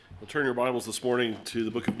Turn your Bibles this morning to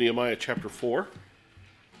the book of Nehemiah, chapter 4.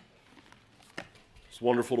 It's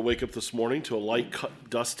wonderful to wake up this morning to a light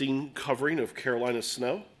dusting covering of Carolina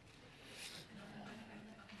snow.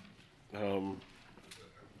 My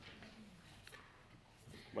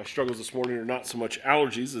struggles this morning are not so much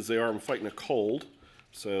allergies as they are I'm fighting a cold,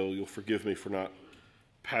 so you'll forgive me for not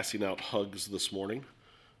passing out hugs this morning,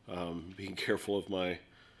 being careful of my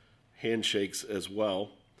handshakes as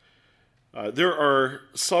well. There are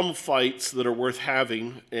some fights that are worth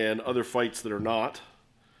having and other fights that are not.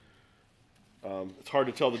 It's hard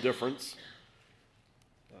to tell the difference.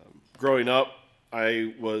 Growing up,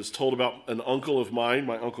 I was told about an uncle of mine,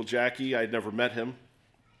 my Uncle Jackie. I'd never met him.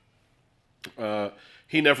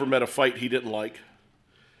 He never met a fight he didn't like.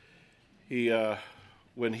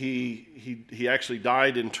 When he actually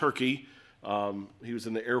died in Turkey, he was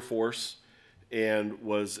in the Air Force and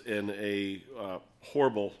was in a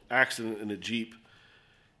horrible accident in a Jeep.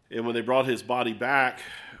 And when they brought his body back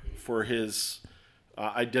for his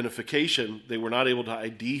identification, they were not able to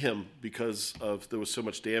ID him because there was so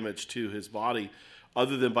much damage to his body,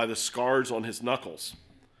 other than by the scars on his knuckles,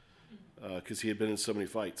 because he had been in so many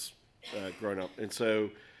fights growing up. And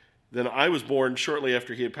so then I was born shortly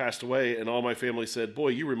after he had passed away, and all my family said, "Boy,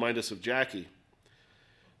 you remind us of Jackie."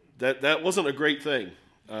 That wasn't a great thing.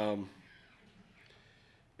 And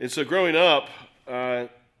so growing up,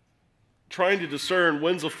 trying to discern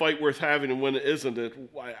when's a fight worth having and when it isn't,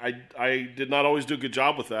 I did not always do a good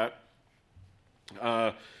job with that.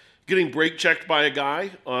 Getting brake checked by a guy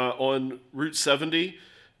on Route 70,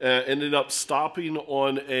 ended up stopping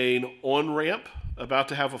on an on-ramp, about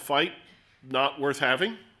to have a fight, not worth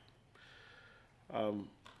having. An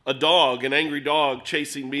angry dog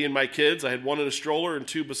chasing me and my kids. I had one in a stroller and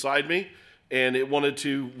two beside me, and it wanted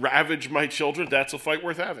to ravage my children. That's a fight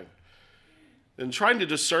worth having. And trying to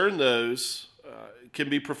discern those can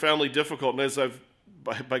be profoundly difficult. And as I've,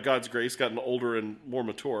 by God's grace, gotten older and more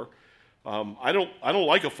mature, I don't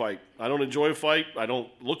like a fight. I don't enjoy a fight. I don't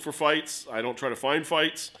look for fights. I don't try to find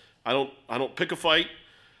fights. I don't pick a fight.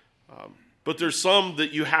 But there's some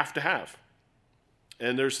that you have to have.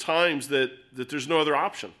 And there's times that there's no other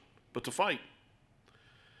option but to fight.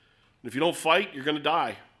 And if you don't fight, you're going to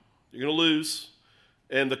die. You're going to lose,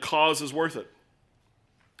 and the cause is worth it.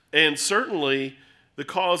 And certainly the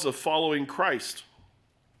cause of following Christ,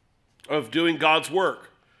 of doing God's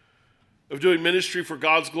work, of doing ministry for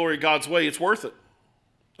God's glory, God's way, it's worth it.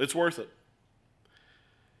 It's worth it.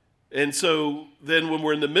 And so then when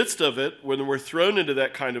we're in the midst of it, when we're thrown into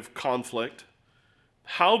that kind of conflict,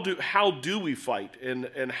 how do we fight?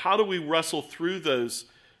 And how do we wrestle through those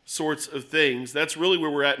sorts of things? That's really where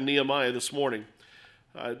we're at in Nehemiah this morning.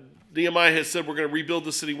 Nehemiah has said we're going to rebuild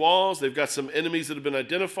the city walls. They've got some enemies that have been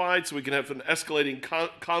identified, so we can have an escalating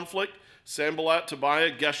conflict. Sanballat,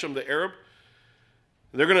 Tobiah, Geshem the Arab.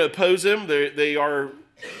 They're going to oppose him. They are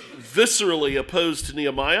viscerally opposed to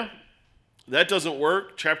Nehemiah. That doesn't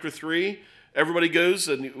work. Chapter 3, everybody goes,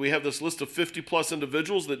 and we have this list of 50-plus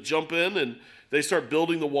individuals that jump in, and they start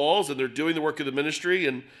building the walls, and they're doing the work of the ministry.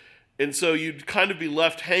 And so you'd kind of be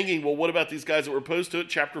left hanging, well, what about these guys that were opposed to it?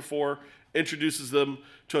 Chapter 4 introduces them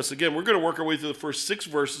to us again. We're going to work our way through the first 6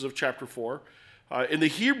 verses of chapter 4. In the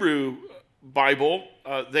Hebrew Bible,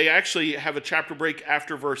 they actually have a chapter break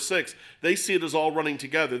after verse 6. They see it as all running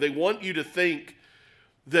together. They want you to think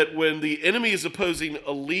that when the enemy is opposing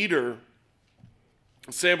a leader,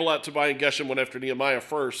 Sanballat, Tobiah, and Geshem went after Nehemiah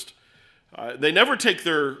first. They never take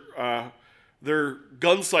their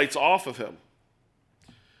gun sights off of him.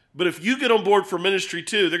 But if you get on board for ministry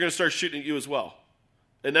too, they're going to start shooting at you as well.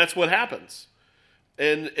 And that's what happens.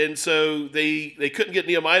 And so they couldn't get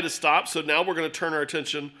Nehemiah to stop, so now we're going to turn our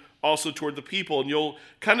attention also toward the people. And you'll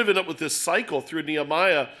kind of end up with this cycle through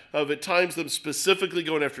Nehemiah of at times them specifically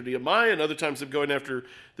going after Nehemiah and other times them going after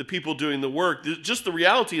the people doing the work. Just the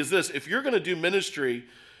reality is this: if you're going to do ministry,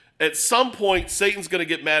 at some point Satan's going to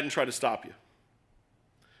get mad and try to stop you.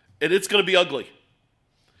 And it's going to be ugly.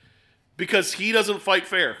 Because he doesn't fight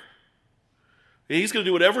fair. And he's going to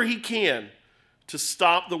do whatever he can to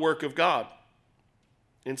stop the work of God.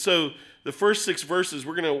 And so the first 6 verses,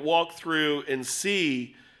 we're going to walk through and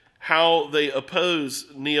see how they oppose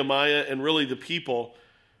Nehemiah and really the people.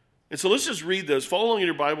 And so let's just read those. Follow along in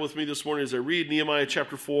your Bible with me this morning as I read Nehemiah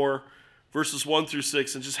chapter 4, verses 1 through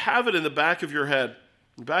 6, and just have it in the back of your head,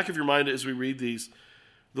 in the back of your mind as we read these,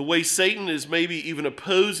 the way Satan is maybe even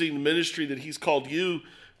opposing the ministry that he's called you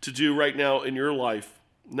to do right now in your life.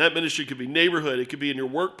 And that ministry could be neighborhood, it could be in your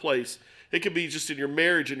workplace, it could be just in your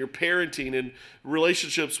marriage and your parenting and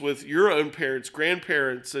relationships with your own parents,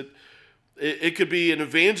 grandparents. It could be in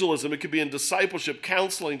evangelism. It could be in discipleship,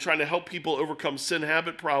 counseling, trying to help people overcome sin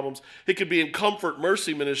habit problems. It could be in comfort,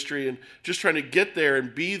 mercy ministry, and just trying to get there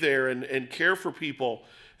and be there and care for people.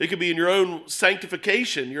 It could be in your own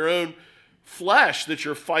sanctification, your own flesh that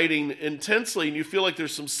you're fighting intensely, and you feel like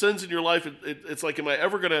there's some sins in your life. It's like, am I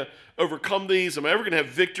ever going to overcome these? Am I ever going to have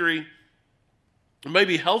victory?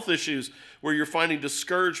 Maybe health issues where you're finding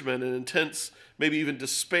discouragement and intense, maybe even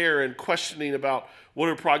despair and questioning about what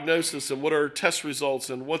are prognosis and what are test results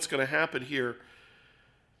and what's going to happen here.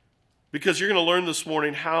 Because you're going to learn this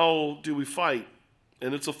morning, how do we fight?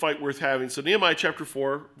 And it's a fight worth having. So Nehemiah chapter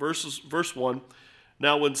 4, verse 1.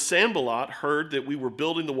 Now when Sanballat heard that we were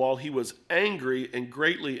building the wall, he was angry and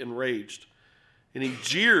greatly enraged. And he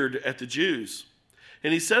jeered at the Jews.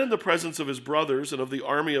 And he said in the presence of his brothers and of the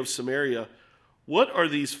army of Samaria, "What are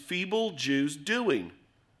these feeble Jews doing?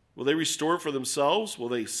 Will they restore it for themselves? Will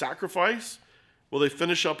they sacrifice? Will they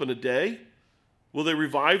finish up in a day? Will they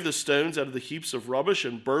revive the stones out of the heaps of rubbish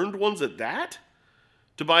and burned ones at that?"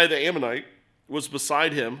 Tobiah the Ammonite was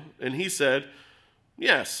beside him, and he said,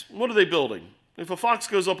 "Yes, what are they building? If a fox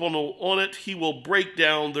goes up on it, he will break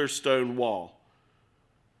down their stone wall.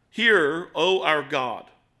 Hear, O our God,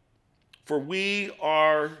 for we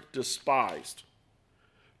are despised.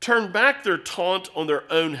 Turn back their taunt on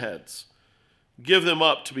their own heads. Give them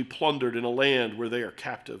up to be plundered in a land where they are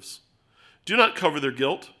captives. Do not cover their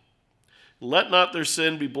guilt. Let not their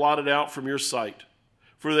sin be blotted out from your sight,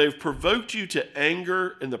 for they have provoked you to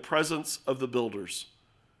anger in the presence of the builders."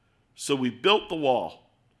 So we built the wall,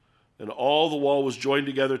 and all the wall was joined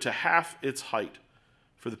together to half its height,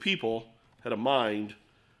 for the people had a mind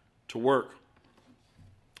to work.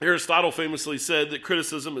 Aristotle famously said that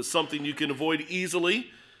criticism is something you can avoid easily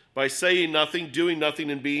by saying nothing, doing nothing,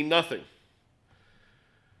 and being nothing.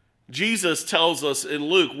 Jesus tells us in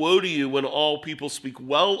Luke, "Woe to you when all people speak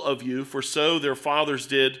well of you, for so their fathers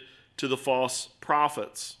did to the false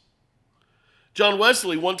prophets." John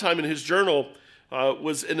Wesley, one time in his journal,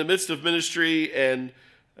 was in the midst of ministry, and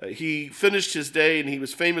he finished his day, and he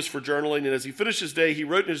was famous for journaling. And as he finished his day, he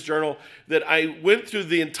wrote in his journal that I went through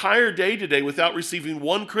the entire day today without receiving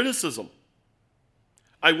one criticism.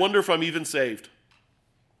 I wonder if I'm even saved.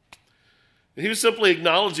 And he was simply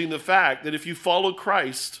acknowledging the fact that if you follow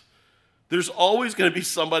Christ, there's always going to be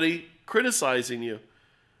somebody criticizing you.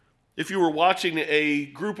 If you were watching a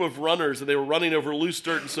group of runners and they were running over loose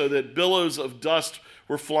dirt and so that billows of dust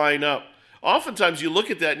were flying up, oftentimes you look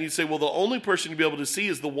at that and you say, well, the only person you'll be able to see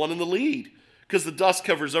is the one in the lead because the dust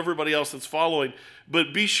covers everybody else that's following.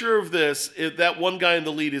 But be sure of this, that one guy in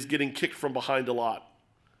the lead is getting kicked from behind a lot.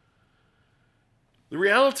 The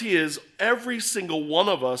reality is every single one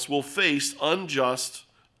of us will face unjust,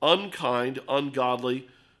 unkind, ungodly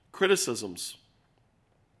criticisms.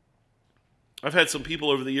 I've had some people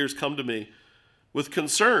over the years come to me with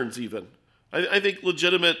concerns even. I think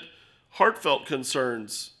legitimate, heartfelt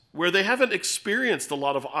concerns where they haven't experienced a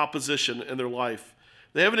lot of opposition in their life.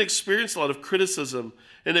 They haven't experienced a lot of criticism,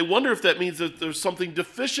 and they wonder if that means that there's something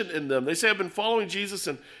deficient in them. They say, I've been following Jesus,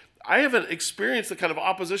 and I haven't experienced the kind of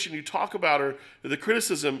opposition you talk about or the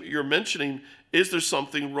criticism you're mentioning. Is there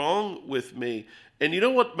something wrong with me? And you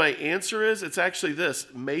know what my answer is? It's actually this: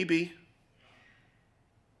 maybe.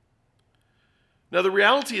 Now, the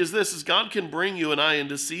reality is this, is God can bring you and I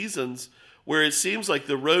into seasons where it seems like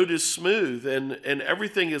the road is smooth and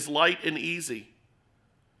everything is light and easy.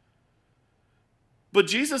 But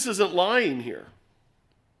Jesus isn't lying here.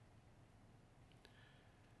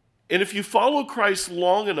 And if you follow Christ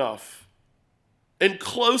long enough and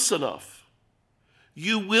close enough,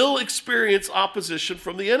 you will experience opposition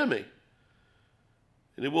from the enemy.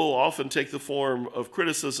 And it will often take the form of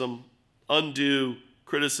criticism, undue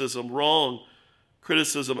criticism, wrong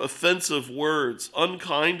criticism, offensive words,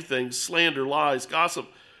 unkind things, slander, lies, gossip,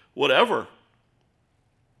 whatever.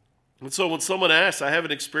 And so when someone asks, I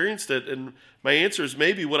haven't experienced it, and my answer is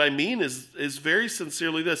maybe, what I mean is very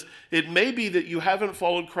sincerely this: it may be that you haven't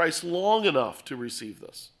followed Christ long enough to receive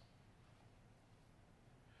this.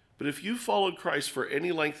 But if you followed Christ for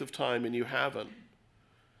any length of time and you haven't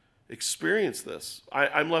experienced this,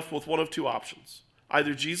 I'm left with one of two options.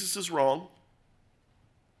 Either Jesus is wrong.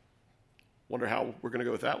 Wonder how we're going to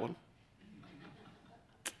go with that one.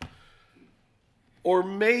 Or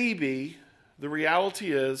maybe the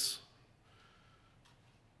reality is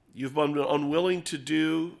you've been unwilling to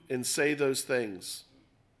do and say those things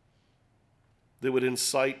that would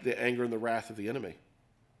incite the anger and the wrath of the enemy.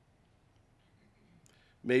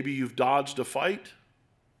 Maybe you've dodged a fight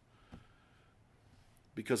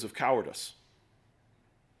because of cowardice,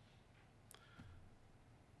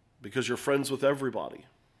 because you're friends with everybody.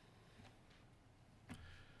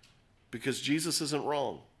 because Jesus isn't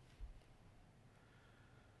wrong.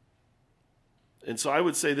 And so I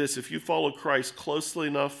would say this: if you follow Christ closely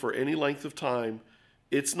enough for any length of time,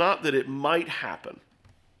 it's not that it might happen.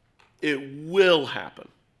 It will happen.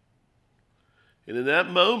 And in that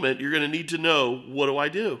moment, you're going to need to know, what do I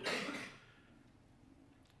do?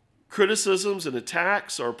 Criticisms and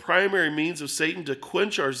attacks are a primary means of Satan to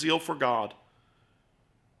quench our zeal for God,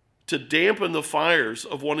 to dampen the fires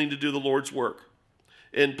of wanting to do the Lord's work.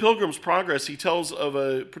 In Pilgrim's Progress, he tells of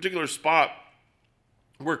a particular spot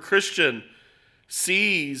where Christian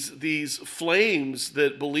sees these flames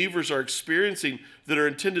that believers are experiencing that are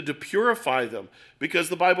intended to purify them. Because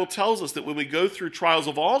the Bible tells us that when we go through trials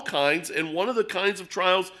of all kinds, and one of the kinds of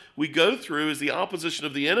trials we go through is the opposition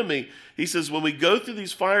of the enemy, he says when we go through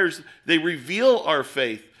these fires, they reveal our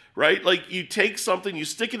faith, right? Like you take something, you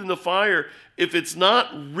stick it in the fire. If it's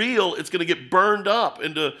not real, it's going to get burned up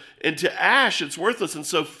into ash. It's worthless. And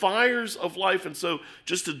so fires of life. And so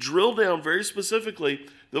just to drill down very specifically,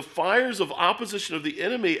 the fires of opposition of the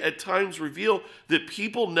enemy at times reveal that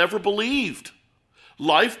people never believed.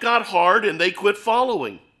 Life got hard and they quit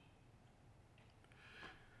following.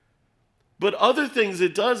 But other things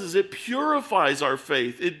it does is it purifies our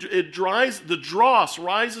faith. It dries, the dross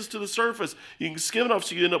rises to the surface. You can skim it off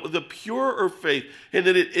so you end up with a purer faith. And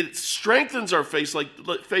then it strengthens our faith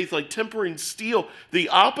like tempering steel. The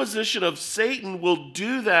opposition of Satan will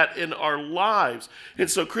do that in our lives. And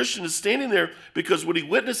so Christian is standing there because what he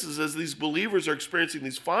witnesses as these believers are experiencing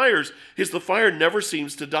these fires is the fire never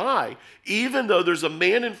seems to die, even though there's a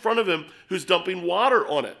man in front of him who's dumping water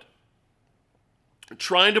on it,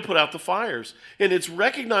 trying to put out the fires. And it's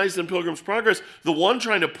recognized in Pilgrim's Progress, the one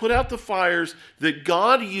trying to put out the fires that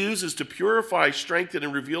God uses to purify, strengthen,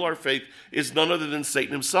 and reveal our faith is none other than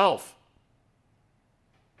Satan himself.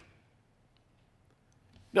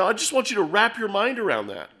 Now, I just want you to wrap your mind around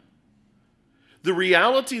that. The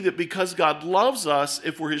reality that because God loves us,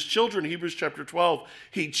 if we're his children, Hebrews chapter 12,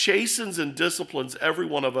 he chastens and disciplines every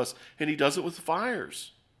one of us, and he does it with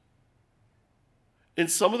fires. And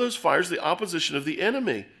some of those fires, the opposition of the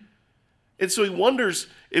enemy. And so he wonders,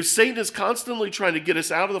 if Satan is constantly trying to get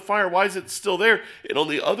us out of the fire, why is it still there? And on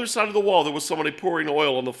the other side of the wall, there was somebody pouring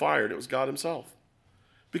oil on the fire, and it was God himself.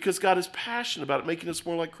 Because God is passionate about it, making us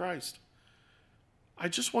more like Christ. I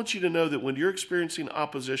just want you to know that when you're experiencing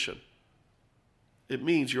opposition, it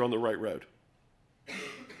means you're on the right road.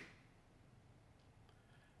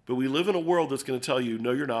 But we live in a world that's going to tell you,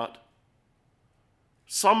 no, you're not.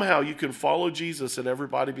 Somehow you can follow Jesus and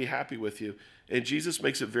everybody be happy with you. And Jesus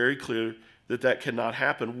makes it very clear that that cannot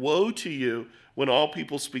happen. Woe to you when all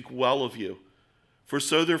people speak well of you, for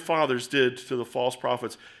so their fathers did to the false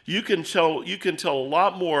prophets. You can tell a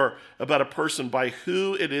lot more about a person by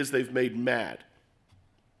who it is they've made mad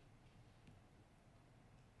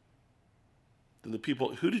than the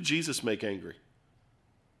people. Who did Jesus make angry?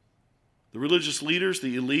 The religious leaders,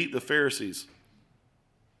 the elite, the Pharisees.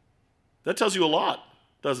 That tells you a lot,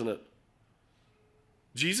 doesn't it?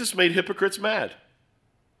 Jesus made hypocrites mad.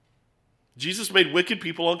 Jesus made wicked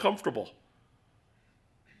people uncomfortable.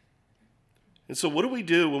 And so what do we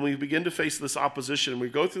do when we begin to face this opposition? We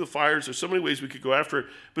go through the fires. There's so many ways we could go after it.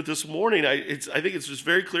 But this morning, I think it's just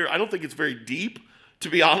very clear. I don't think it's very deep, to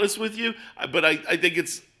be honest with you. But I think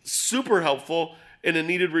it's super helpful and a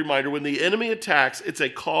needed reminder. When the enemy attacks, it's a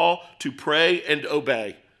call to pray and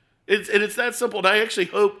obey. It's that simple. And I actually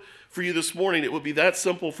hope for you this morning, it would be that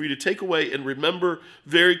simple for you to take away and remember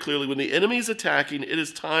very clearly when the enemy is attacking, it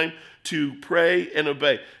is time to pray and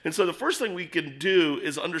obey. And so the first thing we can do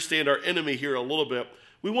is understand our enemy here a little bit.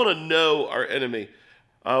 We want to know our enemy.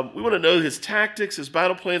 We want to know his tactics, his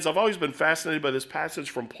battle plans. I've always been fascinated by this passage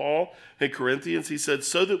from Paul in Corinthians. He said,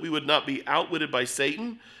 so that we would not be outwitted by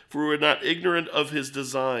Satan, for we were not ignorant of his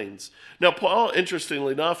designs. Now, Paul,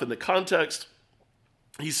 interestingly enough, in the context,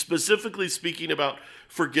 he's specifically speaking about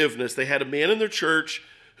forgiveness. They had a man in their church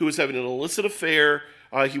who was having an illicit affair.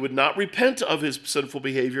 He would not repent of his sinful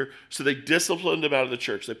behavior, so they disciplined him out of the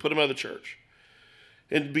church. They put him out of the church.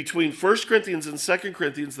 And between 1 Corinthians and 2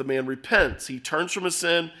 Corinthians, the man repents. He turns from his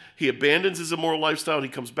sin. He abandons his immoral lifestyle. And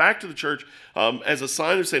he comes back to the church as a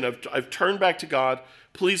sign of saying, I've turned back to God.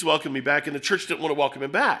 Please welcome me back. And the church didn't want to welcome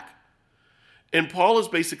him back. And Paul is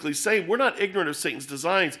basically saying, we're not ignorant of Satan's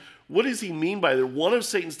designs. What does he mean by that? One of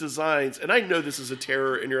Satan's designs, and I know this is a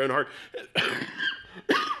terror in your own heart,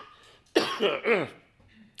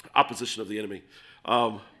 opposition of the enemy,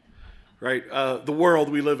 right? The world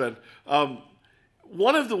we live in.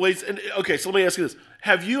 One of the ways, okay, so let me ask you this.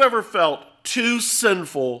 Have you ever felt too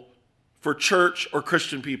sinful for church or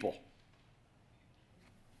Christian people?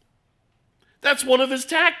 That's one of his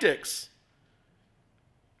tactics.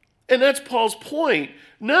 And that's Paul's point.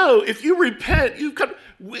 No, if you repent,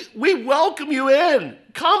 we welcome you in.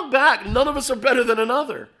 Come back. None of us are better than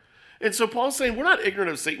another. And so Paul's saying we're not ignorant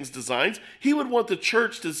of Satan's designs. He would want the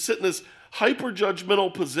church to sit in this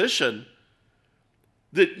hyper-judgmental position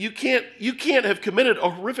that you can't have committed a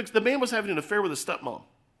horrific... The man was having an affair with his stepmom.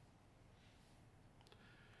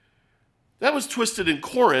 That was twisted in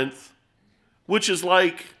Corinth, which is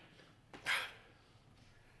like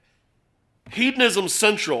hedonism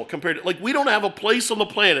central compared to... Like, we don't have a place on the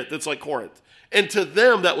planet that's like Corinth. And to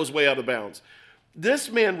them, that was way out of bounds.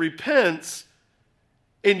 This man repents,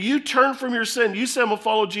 and you turn from your sin. You say, I'm going to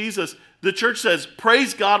follow Jesus. The church says,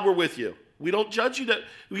 praise God, we're with you. We don't judge you. That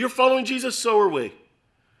you're following Jesus, so are we.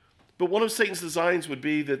 But one of Satan's designs would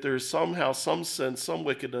be that there's somehow some sin, some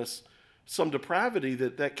wickedness, some depravity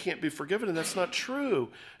that can't be forgiven, and that's not true.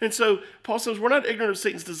 And so Paul says we're not ignorant of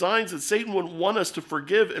Satan's designs, that Satan wouldn't want us to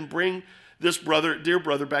forgive and bring this dear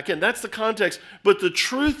brother back in. That's the context. But the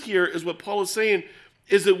truth here is what Paul is saying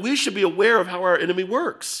is that we should be aware of how our enemy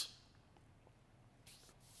works.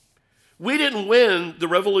 We didn't win the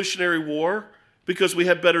Revolutionary War because we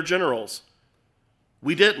had better generals.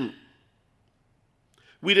 We didn't.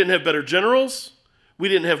 We didn't have better generals. We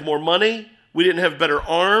didn't have more money. We didn't have better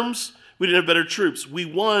arms. We didn't have better troops. We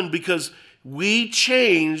won because we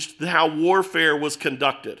changed how warfare was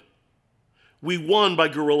conducted. We won by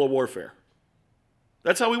guerrilla warfare.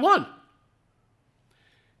 That's how we won.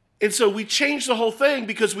 And so we changed the whole thing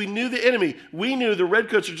because we knew the enemy. We knew the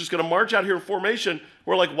redcoats are just going to march out here in formation.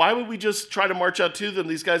 We're like, why would we just try to march out to them?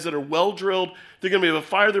 These guys that are well-drilled, they're going to be able to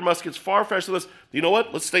fire their muskets far faster than us. You know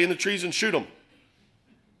what? Let's stay in the trees and shoot them.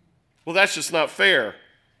 Well, that's just not fair.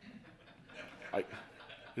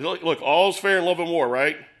 Look, all's fair in love and war,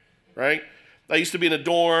 right? Right? I used to be in a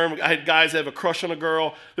dorm. I had guys that have a crush on a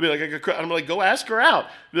girl. They'd be like, I'm like, go ask her out.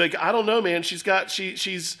 They'd be like, I don't know, man.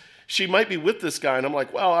 She might be with this guy. And I'm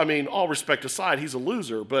like, well, I mean, all respect aside, he's a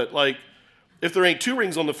loser. But like, if there ain't 2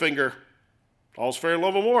 rings on the finger, all's fair in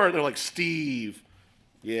love and war. And they're like, Steve.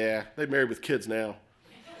 Yeah, they're married with kids now.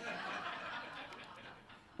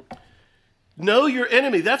 Know your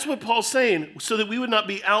enemy. That's what Paul's saying. So that we would not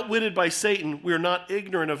be outwitted by Satan, we are not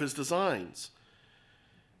ignorant of his designs.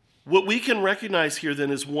 What we can recognize here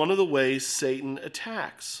then is one of the ways Satan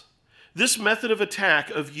attacks. This method of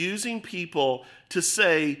attack of using people to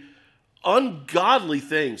say ungodly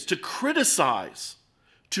things, to criticize,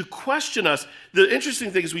 to question us. The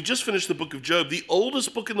interesting thing is we just finished the book of Job, the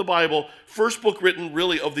oldest book in the Bible, first book written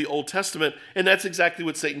really of the Old Testament, and that's exactly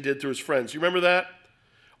what Satan did through his friends. You remember that?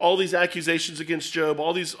 All these accusations against Job,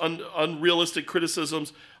 all these unrealistic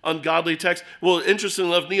criticisms, ungodly attacks. Well,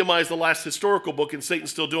 interestingly enough, Nehemiah is the last historical book, and Satan's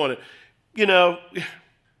still doing it. You know,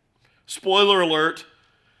 spoiler alert,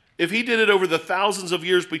 if he did it over the thousands of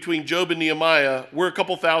years between Job and Nehemiah, we're a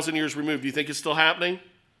couple thousand years removed. Do you think it's still happening?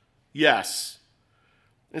 Yes.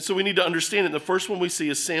 And so we need to understand it. The first one we see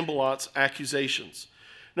is Sanballat's accusations.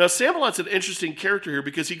 Now, Sanballat's an interesting character here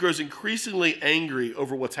because he grows increasingly angry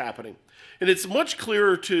over what's happening. And it's much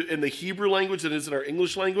clearer in the Hebrew language than it is in our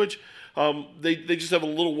English language. They just have a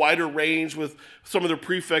little wider range with some of their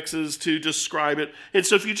prefixes to describe it. And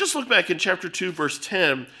so if you just look back in chapter 2, verse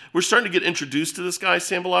 10, we're starting to get introduced to this guy,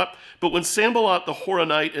 Sanballat. But when Sanballat the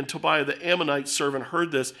Horonite and Tobiah the Ammonite servant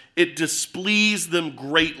heard this, it displeased them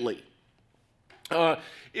greatly.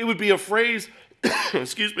 It would be a phrase,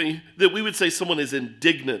 excuse me, that we would say someone is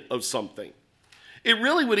indignant of something. It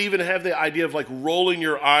really would even have the idea of like rolling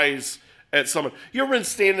your eyes at someone. You ever been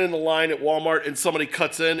standing in the line at Walmart and somebody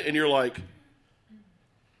cuts in and you're like,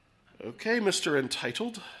 okay, Mr.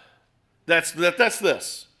 Entitled. That's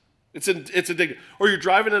this. It's indignant. Or you're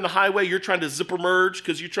driving in the highway, you're trying to zipper merge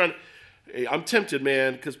because you're trying to, hey, I'm tempted,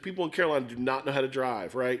 man, because people in Carolina do not know how to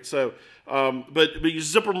drive, right? So, but you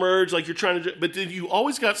zipper merge like you're trying to, but then you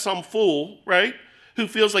always got some fool, right, who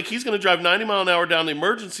feels like he's going to drive 90 mile an hour down the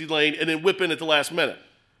emergency lane and then whip in at the last minute.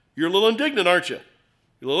 You're a little indignant, aren't you?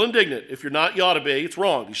 You're a little indignant. If you're not, you ought to be. It's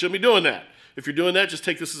wrong. You shouldn't be doing that. If you're doing that, just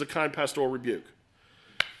take this as a kind pastoral rebuke.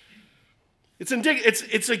 It's indignant.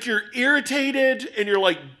 It's like you're irritated and you're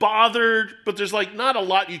like bothered, but there's like not a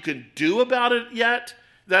lot you can do about it yet.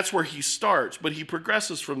 That's where he starts, but he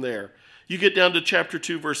progresses from there. You get down to chapter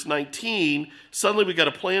 2, verse 19. Suddenly we got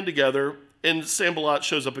a plan together, and Sanballat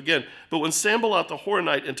shows up again. But when Sanballat the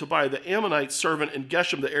Horonite and Tobiah the Ammonite servant and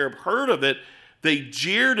Geshem the Arab heard of it, they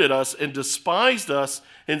jeered at us and despised us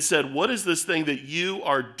and said, what is this thing that you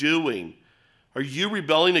are doing? Are you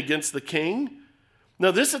rebelling against the king? Now,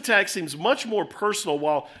 this attack seems much more personal.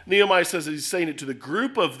 While Nehemiah says that he's saying it to the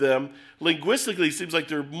group of them, linguistically, it seems like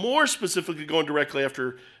they're more specifically going directly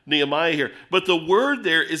after Nehemiah here. But the word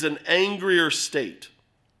there is an angrier state.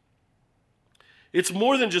 It's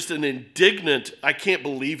more than just an indignant, I can't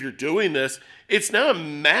believe you're doing this. It's now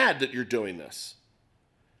I'm mad that you're doing this.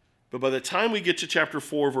 But by the time we get to chapter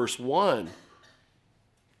 4, verse 1,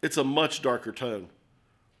 it's a much darker tone.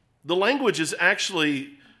 The language is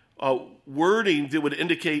actually wording that would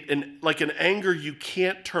indicate an anger you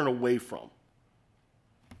can't turn away from.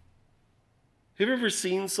 Have you ever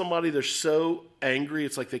seen somebody, they're so angry,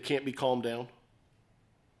 it's like they can't be calmed down?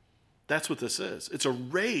 That's what this is. It's a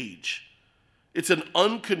rage. It's an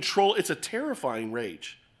uncontrolled, it's a terrifying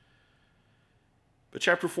rage. But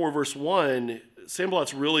chapter 4, verse 1,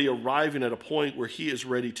 Sanballat's really arriving at a point where he is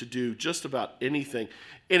ready to do just about anything.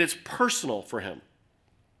 And it's personal for him.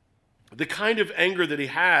 The kind of anger that he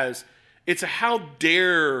has, it's a how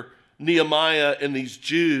dare Nehemiah and these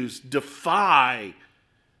Jews defy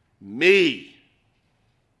me.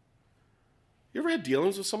 You ever had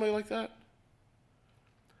dealings with somebody like that?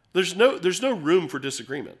 There's no room for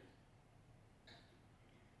disagreement.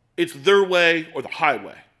 It's their way or the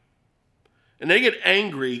highway. And they get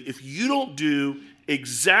angry if you don't do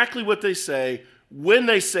exactly what they say, when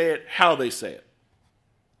they say it, how they say it.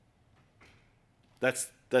 That's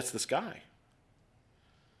this guy.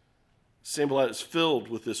 Sanballat is filled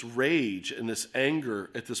with this rage and this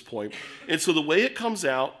anger at this point. And so the way it comes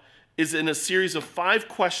out is in a series of 5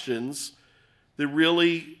 questions that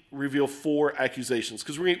really reveal 4 accusations.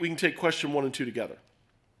 Because we can take question 1 and 2 together.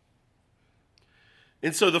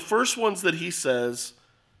 And so the first ones that he says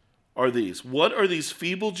are these. What are these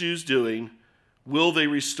feeble Jews doing? Will they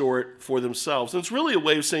restore it for themselves? And it's really a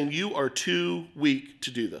way of saying you are too weak to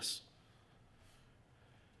do this.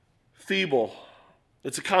 Feeble.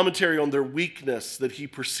 It's a commentary on their weakness that he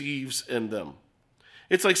perceives in them.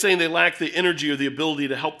 It's like saying they lack the energy or the ability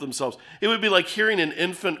to help themselves. It would be like hearing an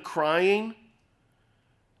infant crying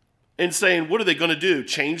and saying, what are they going to do?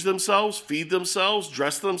 Change themselves, feed themselves,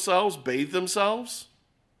 dress themselves, bathe themselves?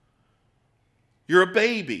 You're a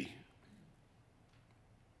baby.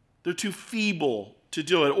 They're too feeble to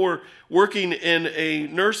do it. Or working in a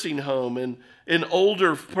nursing home and an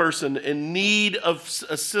older person in need of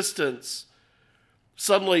assistance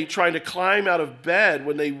suddenly trying to climb out of bed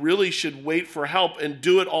when they really should wait for help and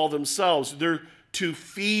do it all themselves. They're too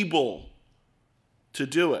feeble to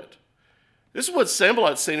do it. This is what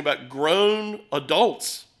Sanballat's saying about grown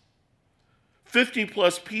adults. 50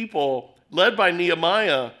 plus people led by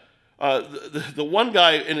Nehemiah, the one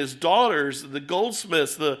guy and his daughters, the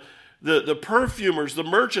goldsmiths, the perfumers, the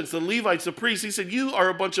merchants, the Levites, the priests. He said, you are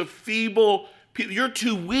a bunch of feeble people. You're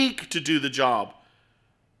too weak to do the job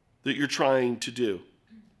that you're trying to do.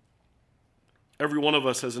 Every one of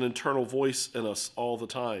us has an internal voice in us all the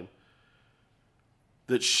time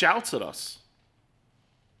that shouts at us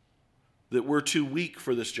that we're too weak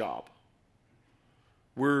for this job.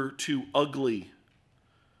 We're too ugly.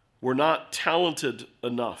 We're not talented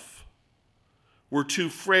enough. We're too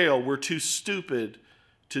frail. We're too stupid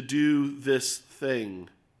to do this thing.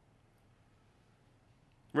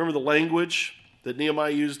 Remember the language that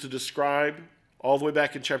Nehemiah used to describe all the way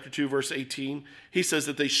back in chapter 2, verse 18? He says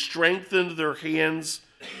that they strengthened their hands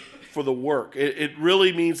for the work. It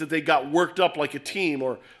really means that they got worked up like a team,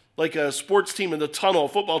 or like a sports team in the tunnel, a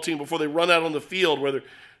football team, before they run out on the field, where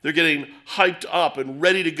they're getting hyped up and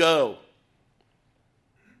ready to go.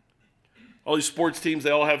 All these sports teams,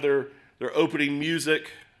 they all have their opening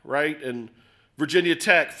music, right? And Virginia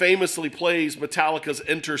Tech famously plays Metallica's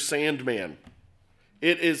Enter Sandman.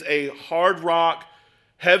 It is a hard rock,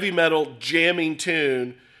 heavy metal, jamming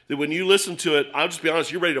tune that when you listen to it, I'll just be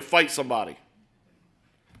honest, you're ready to fight somebody.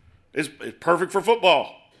 It's perfect for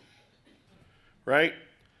football, right?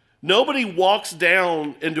 Nobody walks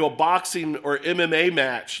down into a boxing or MMA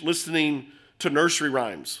match listening to nursery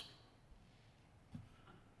rhymes.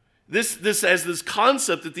 This has this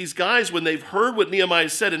concept that these guys, when they've heard what Nehemiah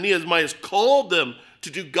said, and Nehemiah has called them to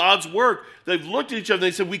do God's work, they've looked at each other and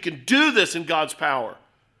they said, we can do this in God's power.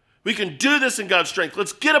 We can do this in God's strength.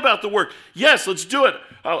 Let's get about the work. Yes, let's do it.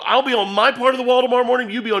 I'll be on my part of the wall tomorrow morning.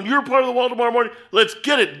 You be on your part of the wall tomorrow morning. Let's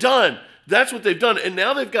get it done. That's what they've done. And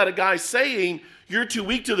now they've got a guy saying, you're too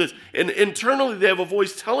weak to this. And internally they have a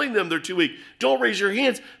voice telling them they're too weak. Don't raise your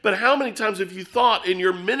hands. But how many times have you thought in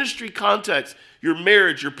your ministry context, your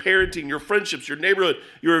marriage, your parenting, your friendships, your neighborhood,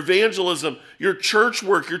 your evangelism, your church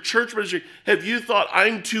work, your church ministry, have you thought,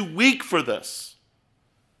 I'm too weak for this?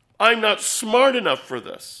 I'm not smart enough for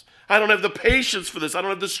this. I don't have the patience for this. I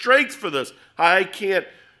don't have the strength for this. I can't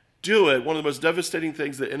do it. One of the most devastating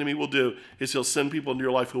things the enemy will do is he'll send people into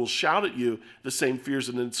your life who will shout at you the same fears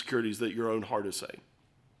and insecurities that your own heart is saying.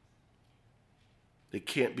 It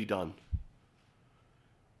can't be done.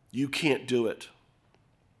 You can't do it.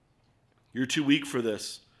 You're too weak for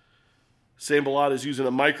this. Sanballat is using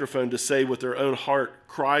a microphone to say with their own heart,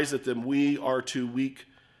 cries at them, we are too weak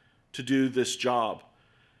to do this job.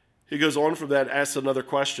 He goes on from that, asks another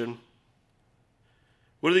question.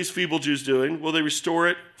 What are these feeble Jews doing? Will they restore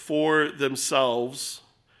it for themselves?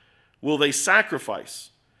 Will they sacrifice?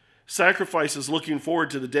 Sacrifice is looking forward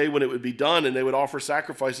to the day when it would be done and they would offer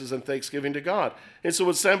sacrifices and thanksgiving to God. And so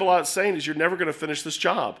what Sanballat is saying is you're never going to finish this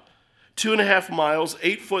job. 2.5 miles,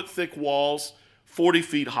 8-foot thick walls, 40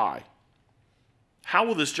 feet high. How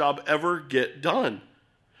will this job ever get done?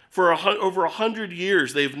 For over 100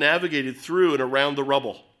 years, they've navigated through and around the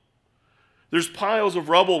rubble. There's piles of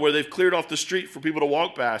rubble where they've cleared off the street for people to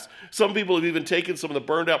walk past. Some people have even taken some of the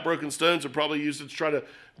burned out broken stones and probably used it to try to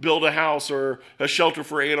build a house or a shelter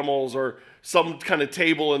for animals or some kind of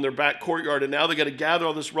table in their back courtyard. And now they got to gather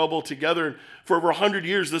all this rubble together. And for over 100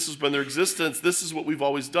 years, this has been their existence. This is what we've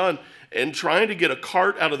always done. And trying to get a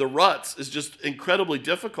cart out of the ruts is just incredibly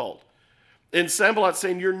difficult. And Sanballat's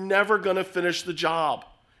saying, you're never going to finish the job.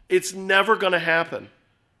 It's never going to happen.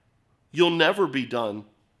 You'll never be done.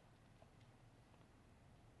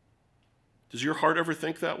 Does your heart ever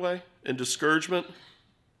think that way? In discouragement?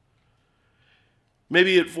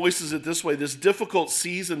 Maybe it voices it this way. This difficult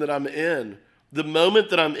season that I'm in, the moment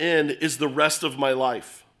that I'm in is the rest of my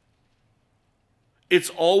life. It's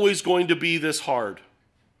always going to be this hard.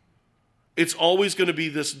 It's always going to be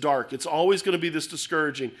this dark. It's always going to be this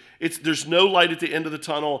discouraging. There's no light at the end of the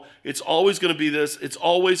tunnel. It's always going to be this. It's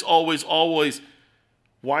always, always, always.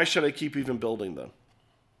 Why should I keep even building them?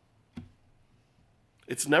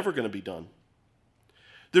 It's never going to be done.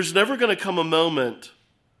 There's never going to come a moment,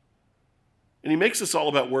 and he makes this all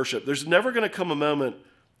about worship. There's never going to come a moment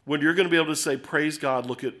when you're going to be able to say, praise God,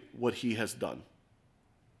 look at what he has done.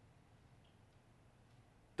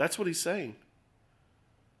 That's what he's saying.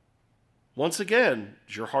 Once again,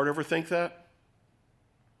 does your heart ever think that?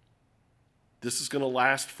 This is going to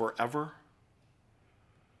last forever?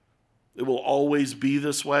 It will always be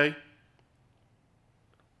this way?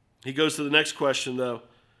 He goes to the next question, though.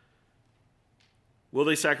 Will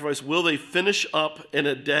they sacrifice? Will they finish up in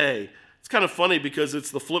a day? It's kind of funny because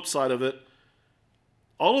it's the flip side of it.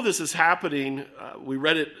 All of this is happening, we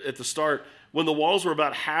read it at the start, when the walls were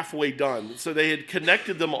about halfway done. So they had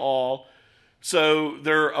connected them all. So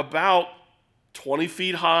they're about 20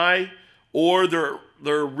 feet high, or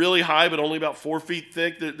they're really high but only about 4 feet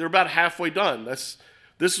thick. They're about halfway done. This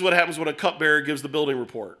is what happens when a cupbearer gives the building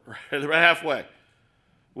report. Right? They're about halfway.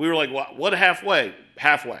 We were like, what halfway?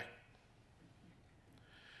 Halfway.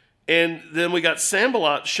 And then we got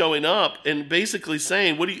Sanballat showing up and basically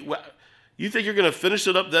saying, you think you're going to finish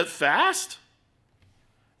it up that fast?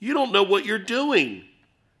 You don't know what you're doing.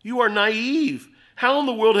 You are naive. How in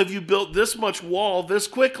the world have you built this much wall this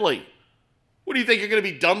quickly? What do you think, you're going to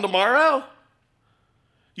be done tomorrow?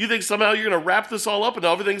 You think somehow you're going to wrap this all up and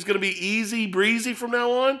everything's going to be easy breezy from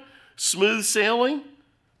now on? Smooth sailing?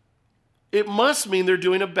 It must mean they're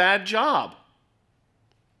doing a bad job.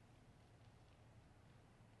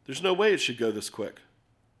 There's no way it should go this quick.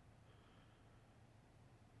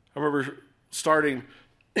 I remember starting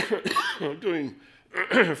doing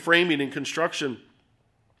framing and construction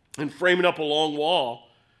and framing up a long wall.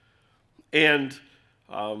 And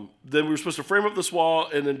then we were supposed to frame up this wall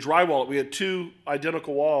and then drywall it. We had 2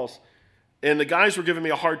 identical walls. And the guys were giving me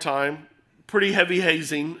a hard time. Pretty heavy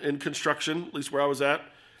hazing in construction, at least where I was at.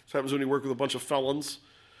 This happens when you work with a bunch of felons.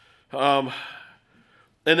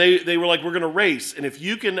 And they were like, we're going to race. And if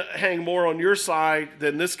you can hang more on your side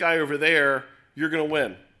than this guy over there, you're going to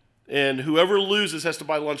win. And whoever loses has to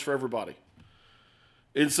buy lunch for everybody.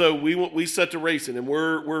 And so we set to racing. And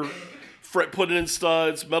we're putting in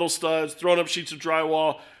studs, metal studs, throwing up sheets of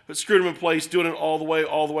drywall, screwing them in place, doing it all the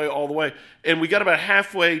way. And we got about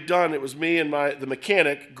halfway done. It was me and the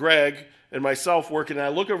mechanic, Greg, and myself working. And I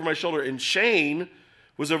look over my shoulder, and Shane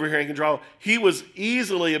was over here hanging drywall. He was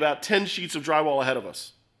easily about 10 sheets of drywall ahead of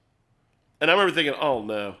us. And I remember thinking, oh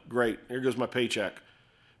no, great, here goes my paycheck.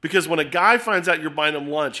 Because when a guy finds out you're buying him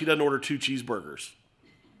lunch, he doesn't order 2 cheeseburgers.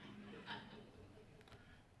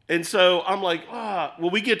 And so I'm like,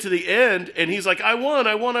 well, we get to the end, and he's like, I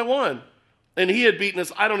won. And he had beaten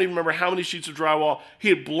us, I don't even remember how many sheets of drywall. He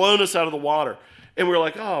had blown us out of the water. And we were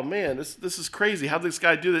like, oh man, this is crazy. How did this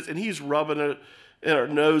guy do this? And he's rubbing it and our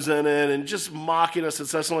nose in it and just mocking us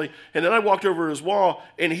incessantly. And then I walked over to his wall,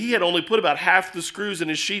 and he had only put about half the screws in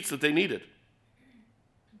his sheets that they needed.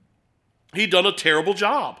 He'd done a terrible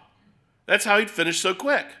job. That's how he'd finished so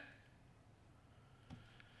quick.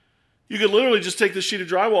 You could literally just take this sheet of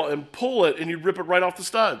drywall and pull it, and you'd rip it right off the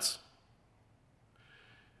studs.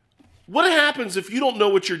 What happens if you don't know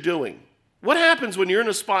what you're doing? What happens when you're in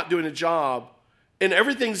a spot doing a job and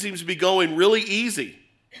everything seems to be going really easy,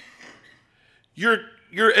 you're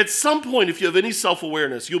at some point, if you have any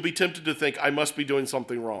self-awareness, you'll be tempted to think, I must be doing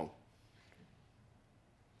something wrong.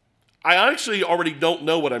 I actually already don't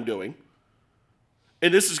know what I'm doing,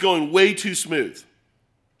 and this is going way too smooth.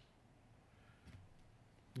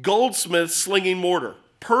 Goldsmiths slinging mortar,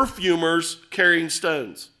 perfumers carrying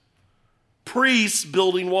stones, priests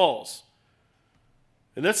building walls.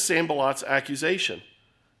 And that's Sanballat's accusation.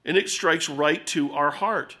 And it strikes right to our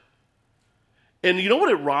heart. And you know what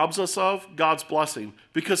it robs us of? God's blessing.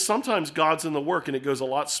 Because sometimes God's in the work and it goes a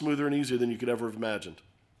lot smoother and easier than you could ever have imagined.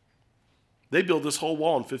 They built this whole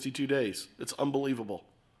wall in 52 days. It's unbelievable.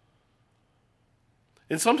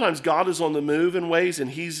 And sometimes God is on the move in ways,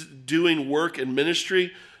 and he's doing work in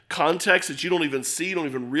ministry, context that you don't even see, you don't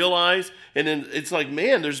even realize. And then it's like,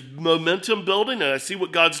 man, there's momentum building, and I see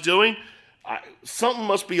what God's doing. Something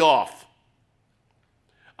must be off.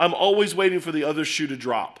 I'm always waiting for the other shoe to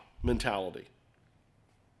drop mentality.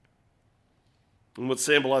 And what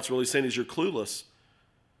Sanballat's really saying is you're clueless.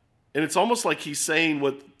 And it's almost like he's saying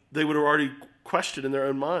what they would have already questioned in their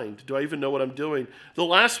own mind. Do I even know what I'm doing? The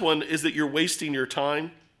last one is that you're wasting your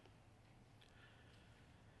time.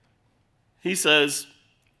 He says,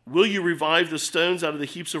 will you revive the stones out of the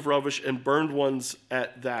heaps of rubbish and burned ones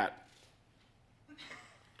at that?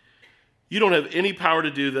 You don't have any power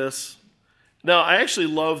to do this. Now, I actually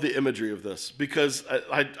love the imagery of this because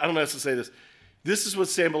I don't know how to say this. This is what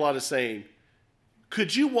Sanballat is saying.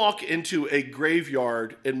 Could you walk into a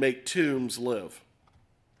graveyard and make tombs live?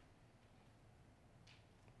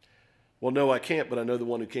 Well, no, I can't, but I know the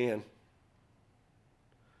one who can.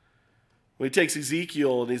 When he takes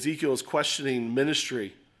Ezekiel, and Ezekiel is questioning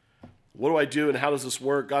ministry, what do I do and how does this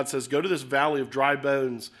work? God says, go to this valley of dry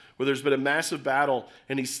bones where there's been a massive battle,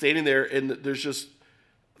 and he's standing there, and there's just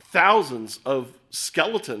thousands of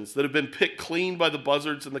skeletons that have been picked clean by the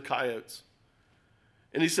buzzards and the coyotes.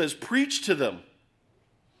 And he says, preach to them.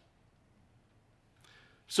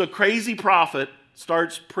 So crazy prophet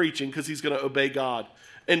starts preaching because he's going to obey God.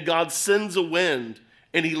 And God sends a wind,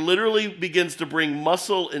 and he literally begins to bring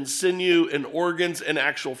muscle and sinew and organs and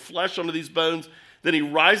actual flesh onto these bones. Then he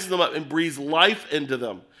rises them up and breathes life into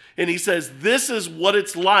them. And he says, this is what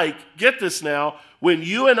it's like, get this now, when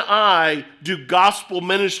you and I do gospel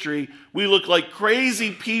ministry, we look like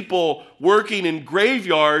crazy people working in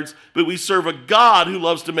graveyards, but we serve a God who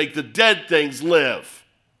loves to make the dead things live.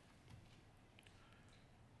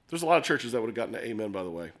 There's a lot of churches that would have gotten an amen, by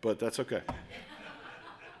the way, but that's okay.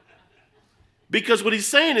 Because what he's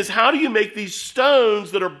saying is, how do you make these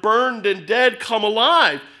stones that are burned and dead come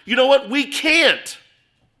alive? You know what? We can't.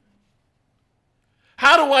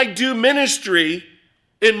 How do I do ministry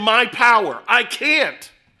in my power? I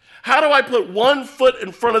can't. How do I put one foot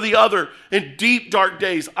in front of the other in deep, dark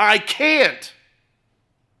days? I can't.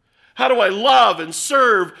 How do I love and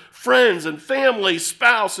serve friends and family,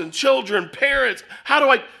 spouse and children, parents?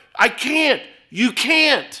 I can't. You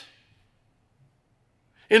can't.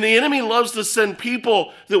 And the enemy loves to send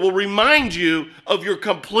people that will remind you of your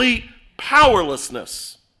complete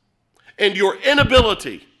powerlessness and your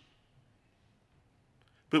inability.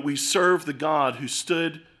 But we serve the God who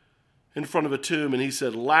stood in front of a tomb and he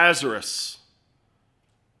said, Lazarus,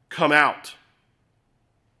 come out.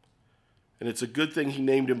 And it's a good thing he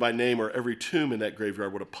named him by name, or every tomb in that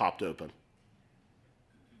graveyard would have popped open.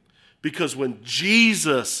 Because when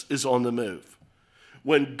Jesus is on the move,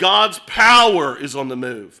 when God's power is on the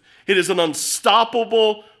move, it is an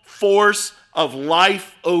unstoppable force of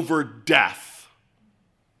life over death.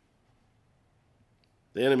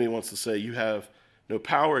 The enemy wants to say, you have no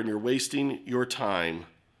power and you're wasting your time.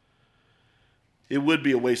 It would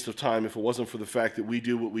be a waste of time if it wasn't for the fact that we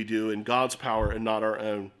do what we do in God's power and not our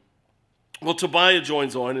own. Well, Tobiah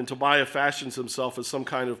joins on, and Tobiah fashions himself as some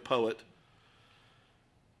kind of poet.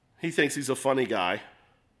 He thinks he's a funny guy.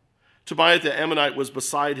 Tobiah the Ammonite was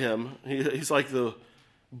beside him. He's like the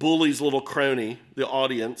bully's little crony, the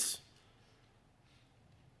audience.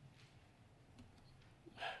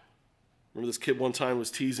 Remember this kid one time was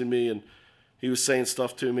teasing me, and he was saying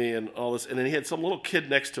stuff to me and all this, and then he had some little kid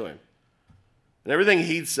next to him. And everything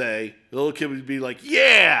he'd say, the little kid would be like,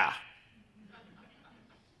 yeah!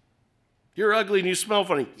 You're ugly and you smell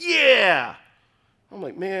funny. Yeah! I'm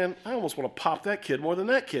like, man, I almost want to pop that kid more than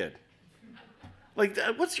that kid. Like,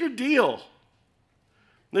 what's your deal?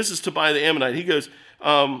 This is Tobiah the Ammonite. He goes,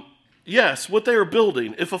 yes, what they are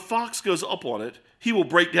building, if a fox goes up on it, he will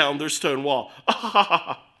break down their stone wall.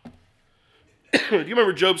 Do you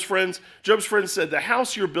remember Job's friends? Job's friends said, the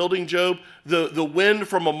house you're building, Job, the wind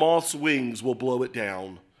from a moth's wings will blow it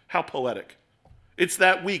down. How poetic. It's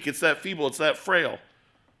that weak, it's that feeble, it's that frail.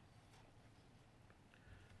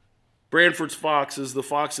 Branford's fox is the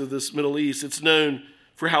fox of this Middle East. It's known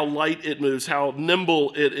for how light it moves, how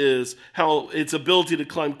nimble it is, how its ability to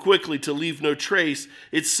climb quickly, to leave no trace.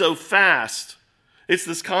 It's so fast. It's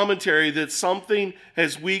this commentary that something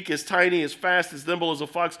as weak, as tiny, as fast, as nimble as a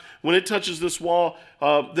fox, when it touches this wall,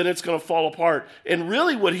 then it's going to fall apart. And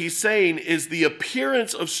really what he's saying is the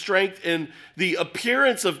appearance of strength and the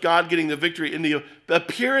appearance of God getting the victory and the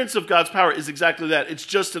appearance of God's power is exactly that. It's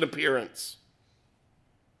just an appearance.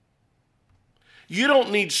 You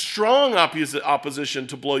don't need strong opposition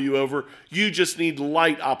to blow you over. You just need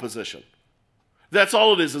light opposition. That's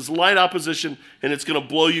all it is light opposition, and it's going to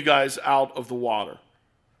blow you guys out of the water.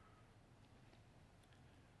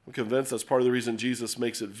 I'm convinced that's part of the reason Jesus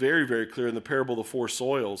makes it very, very clear in the parable of the four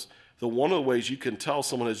soils that one of the ways you can tell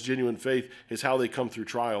someone has genuine faith is how they come through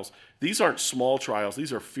trials. These aren't small trials.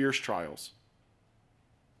 These are fierce trials.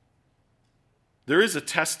 There is a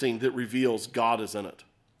testing that reveals God is in it.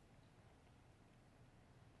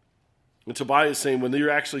 And Tobiah is saying when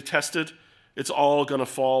you're actually tested, it's all going to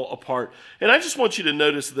fall apart. And I just want you to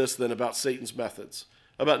notice this then about Satan's methods,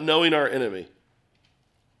 about knowing our enemy.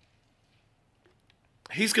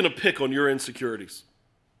 He's going to pick on your insecurities.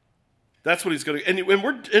 That's what he's going to, and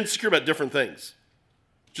we're insecure about different things.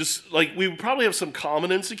 Just like we probably have some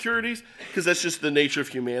common insecurities because that's just the nature of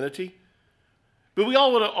humanity. But we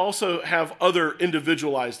all would also have other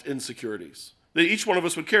individualized insecurities that each one of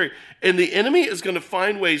us would carry. And the enemy is going to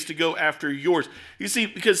find ways to go after yours. You see,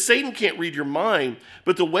 because Satan can't read your mind,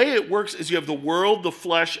 but the way it works is you have the world, the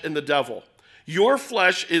flesh, and the devil. Your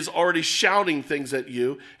flesh is already shouting things at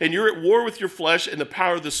you, and you're at war with your flesh and the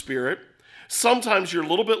power of the Spirit. Sometimes you're a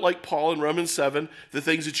little bit like Paul in Romans 7, the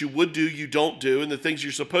things that you would do, you don't do, and the things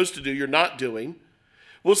you're supposed to do, you're not doing.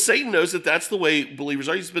 Well, Satan knows that that's the way believers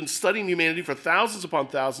are. He's been studying humanity for thousands upon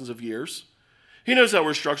thousands of years. He knows how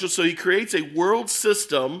we're structured, so he creates a world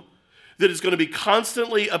system that is going to be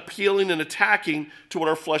constantly appealing and attacking to what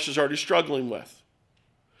our flesh is already struggling with.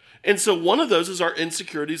 And so one of those is our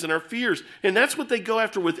insecurities and our fears. And that's what they go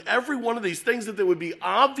after with every one of these things that they would be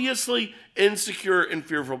obviously insecure and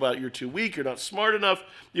fearful about. You're too weak, you're not smart enough,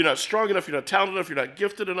 you're not strong enough, you're not talented enough, you're not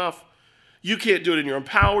gifted enough. You can't do it in your own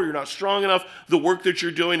power, you're not strong enough. The work that you're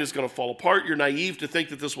doing is going to fall apart. You're naive to think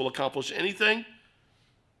that this will accomplish anything.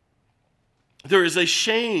 There is a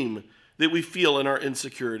shame that we feel in our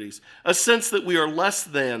insecurities, a sense that we are less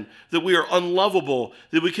than, that we are unlovable,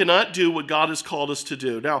 that we cannot do what God has called us to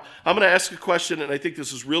do. Now, I'm going to ask a question, and I think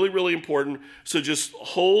this is really, really important, so just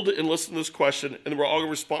hold and listen to this question, and we're all going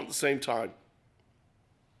to respond at the same time.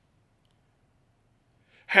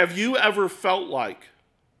 Have you ever felt like,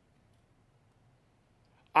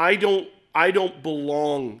 I don't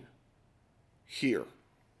belong here?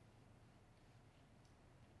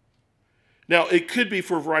 Now, it could be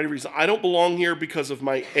for a variety of reasons. I don't belong here because of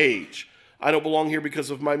my age. I don't belong here because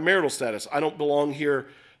of my marital status. I don't belong here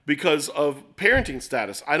because of parenting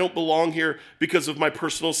status. I don't belong here because of my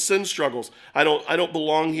personal sin struggles. I don't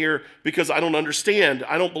belong here because I don't understand.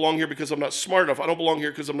 I don't belong here because I'm not smart enough. I don't belong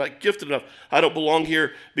here because I'm not gifted enough. I don't belong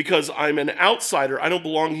here because I'm an outsider. I don't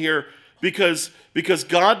belong here because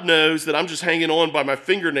God knows that I'm just hanging on by my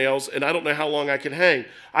fingernails and I don't know how long I can hang.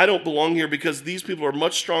 I don't belong here because these people are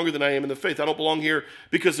much stronger than I am in the faith. I don't belong here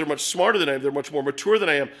because they're much smarter than I am. They're much more mature than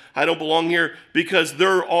I am. I don't belong here because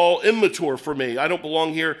they're all immature for me. I don't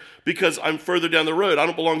belong here because I'm further down the road. I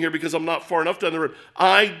don't belong here because I'm not far enough down the road.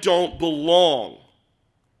 I don't belong.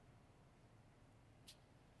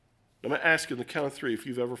 I'm going to ask you on the count of 3 if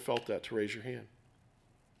you've ever felt that to raise your hand.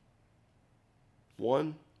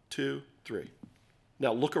 1, 2, 3.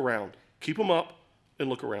 Now look around. Keep them up and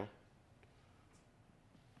look around.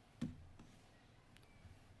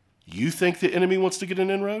 You think the enemy wants to get an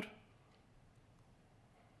inroad?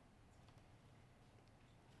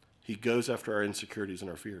 He goes after our insecurities and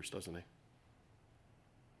our fears, doesn't he?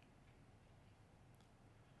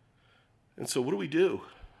 And so what do we do?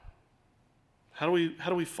 How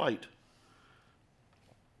do we fight?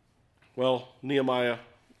 Well, Nehemiah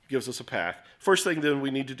gives us a path. First thing then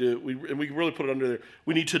we need to do, and we really put it under there,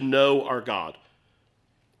 we need to know our God.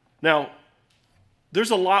 Now,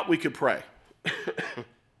 there's a lot we could pray.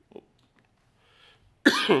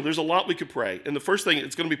 There's a lot we could pray. And the first thing,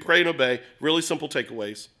 it's going to be pray and obey, really simple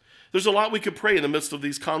takeaways. There's a lot we could pray in the midst of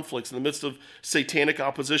these conflicts, in the midst of satanic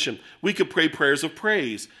opposition. We could pray prayers of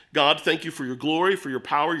praise. God, thank you for your glory, for your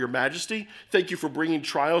power, your majesty. Thank you for bringing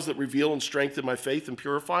trials that reveal and strengthen my faith and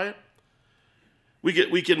purify it.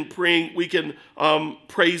 We can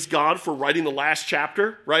praise God for writing the last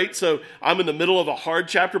chapter, right? So I'm in the middle of a hard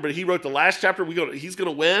chapter, but he wrote the last chapter. He's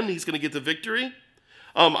going to win. He's going to get the victory.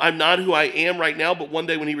 I'm not who I am right now, but one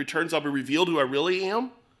day when he returns, I'll be revealed who I really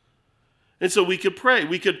am. And so we could pray.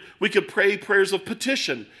 We could pray prayers of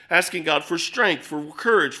petition, asking God for strength, for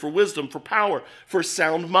courage, for wisdom, for power, for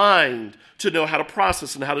sound mind to know how to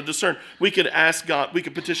process and how to discern. We could ask God, we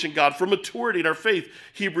could petition God for maturity in our faith.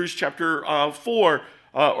 Hebrews chapter 4,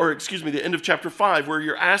 the end of chapter 5, where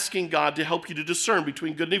you're asking God to help you to discern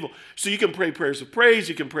between good and evil. So you can pray prayers of praise,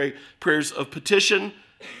 you can pray prayers of petition.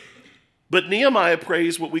 But Nehemiah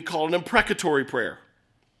prays what we call an imprecatory prayer.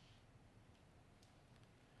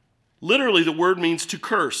 Literally, the word means to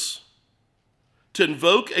curse, to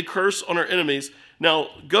invoke a curse on our enemies. Now,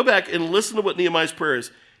 go back and listen to what Nehemiah's prayer is.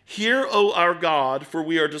 Hear, O our God, for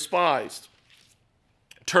we are despised.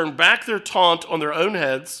 Turn back their taunt on their own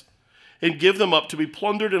heads and give them up to be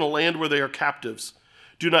plundered in a land where they are captives.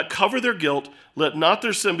 Do not cover their guilt. Let not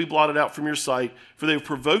their sin be blotted out from your sight, for they have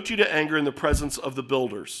provoked you to anger in the presence of the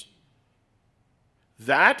builders.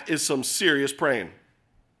 That is some serious praying.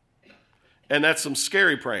 And that's some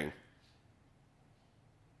scary praying.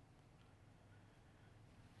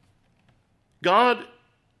 God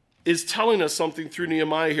is telling us something through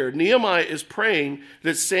Nehemiah here. Nehemiah is praying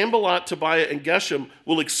that Sanballat, Tobiah, and Geshem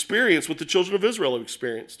will experience what the children of Israel have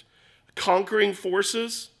experienced. Conquering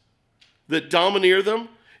forces that domineer them.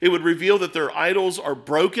 It would reveal that their idols are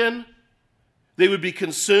broken. They would be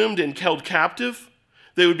consumed and held captive.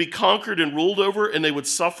 They would be conquered and ruled over, and they would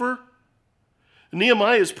suffer.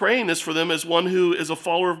 Nehemiah is praying this for them as one who is a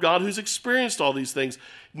follower of God who's experienced all these things.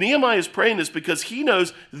 Nehemiah is praying this because he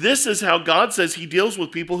knows this is how God says he deals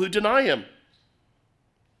with people who deny him.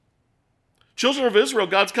 Children of Israel,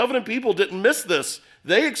 God's covenant people, didn't miss this.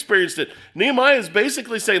 They experienced it. Nehemiah is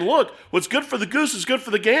basically saying, look, what's good for the goose is good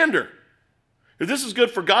for the gander. If this is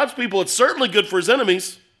good for God's people, it's certainly good for his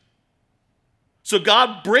enemies. So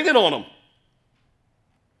God, bring it on them.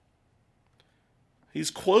 He's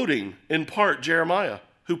quoting, in part, Jeremiah,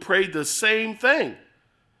 who prayed the same thing.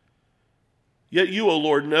 Yet you, O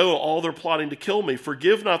Lord, know all their plotting to kill me.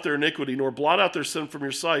 Forgive not their iniquity, nor blot out their sin from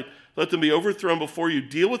your sight. Let them be overthrown before you.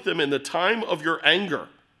 Deal with them in the time of your anger.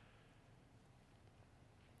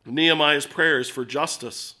 Nehemiah's prayer is for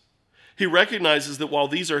justice. He recognizes that while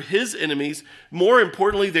these are his enemies, more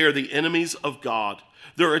importantly, they are the enemies of God.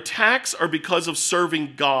 Their attacks are because of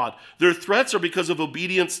serving God. Their threats are because of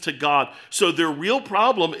obedience to God. So their real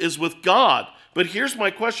problem is with God. But here's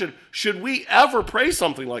my question. Should we ever pray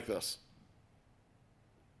something like this?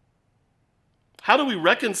 How do we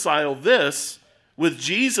reconcile this with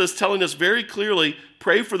Jesus telling us very clearly,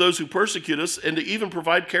 pray for those who persecute us and to even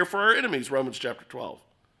provide care for our enemies, Romans chapter 12?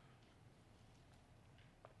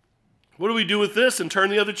 What do we do with this and turn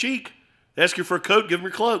the other cheek? Ask you for a coat, give them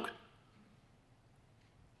your cloak.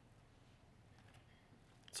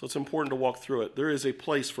 So it's important to walk through it. There is a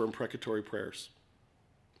place for imprecatory prayers.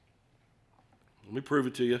 Let me prove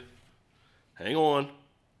it to you. Hang on.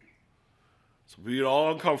 So we get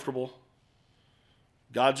all uncomfortable.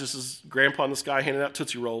 God just is grandpa in the sky handing out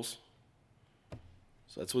Tootsie Rolls.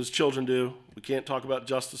 So that's what his children do. We can't talk about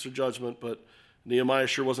justice or judgment, but Nehemiah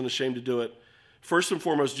sure wasn't ashamed to do it. First and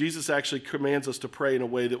foremost, Jesus actually commands us to pray in a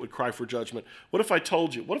way that would cry for judgment. What if I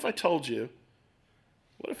told you? What if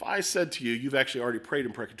I said to you, you've actually already prayed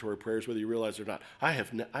imprecatory prayers, whether you realize it or not?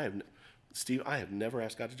 Steve, I have never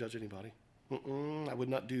asked God to judge anybody. I would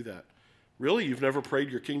not do that. Really? You've never prayed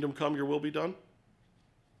your kingdom come, your will be done?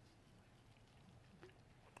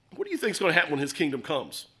 What do you think is going to happen when his kingdom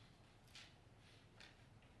comes?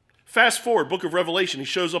 Fast forward, book of Revelation, he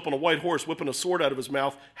shows up on a white horse, whipping a sword out of his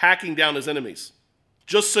mouth, hacking down his enemies.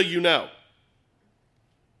 Just so you know.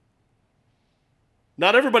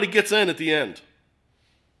 Not everybody gets in at the end.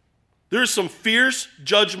 There's some fierce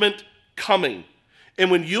judgment coming. And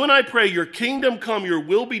when you and I pray, your kingdom come, your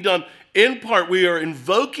will be done, in part, we are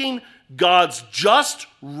invoking God's just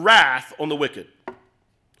wrath on the wicked.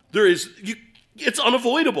 It's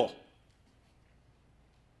unavoidable.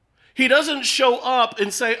 He doesn't show up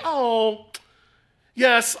and say, oh,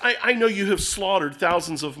 yes, I know you have slaughtered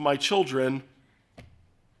thousands of my children.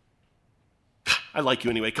 I like you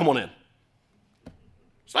anyway. Come on in.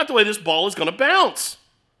 It's not the way this ball is going to bounce.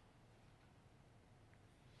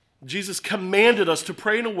 Jesus commanded us to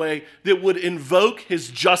pray in a way that would invoke his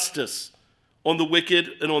justice on the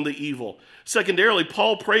wicked and on the evil. Secondarily,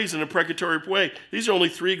 Paul prays in a imprecatory way. These are only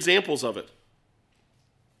 3 examples of it.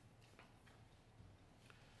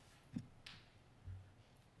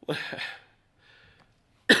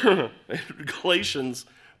 In Galatians,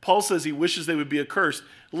 Paul says he wishes they would be accursed.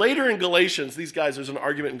 Later in Galatians, there's an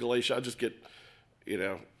argument in Galatia. I just get,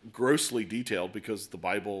 grossly detailed because the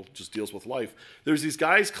Bible just deals with life. There's these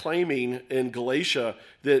guys claiming in Galatia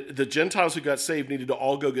that the Gentiles who got saved needed to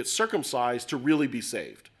all go get circumcised to really be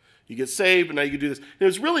saved. You get saved, and now you can do this. And it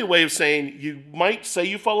was really a way of saying you might say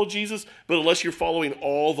you follow Jesus, but unless you're following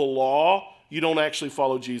all the law, you don't actually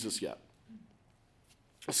follow Jesus yet.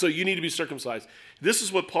 So you need to be circumcised. This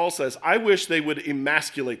is what Paul says. I wish they would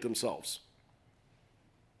emasculate themselves.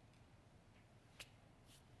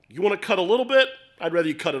 You want to cut a little bit? I'd rather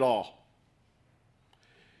you cut it all.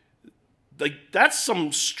 Like, that's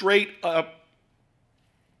some straight up,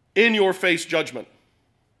 in-your-face judgment.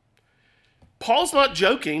 Paul's not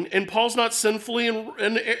joking, and Paul's not sinfully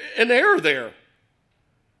in error there.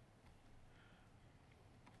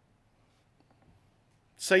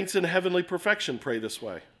 Saints in heavenly perfection pray this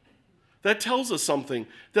way. That tells us something.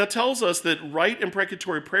 That tells us that right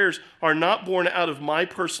imprecatory prayers are not born out of my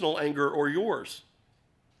personal anger or yours.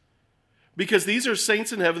 Because these are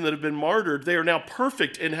saints in heaven that have been martyred. They are now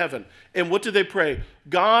perfect in heaven. And what do they pray?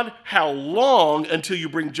 God, how long until you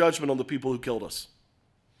bring judgment on the people who killed us?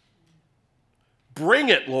 Bring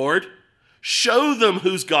it, Lord. Show them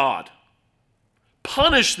who's God.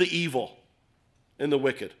 Punish the evil and the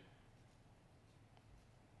wicked.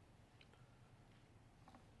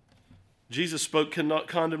 Jesus spoke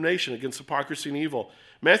condemnation against hypocrisy and evil.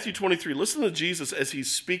 Matthew 23, listen to Jesus as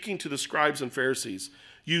he's speaking to the scribes and Pharisees.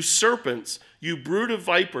 You serpents, you brood of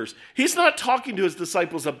vipers. He's not talking to his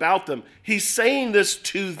disciples about them. He's saying this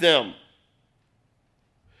to them.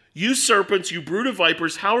 You serpents, you brood of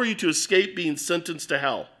vipers, how are you to escape being sentenced to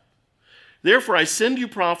hell? Therefore I send you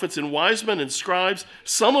prophets and wise men and scribes,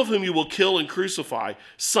 some of whom you will kill and crucify.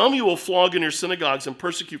 Some you will flog in your synagogues and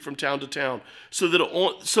persecute from town to town, so that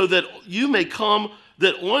on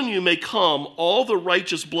you may come all the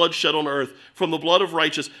righteous blood shed on earth, from the blood of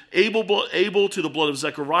righteous Abel to the blood of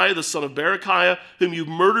Zechariah, the son of Berechiah, whom you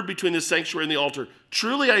murdered between the sanctuary and the altar.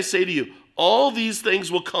 Truly I say to you, all these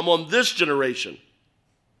things will come on this generation.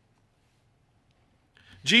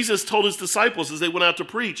 Jesus told his disciples as they went out to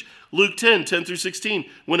preach, Luke 10 through 16,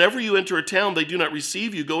 whenever you enter a town they do not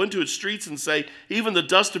receive you, go into its streets and say, even the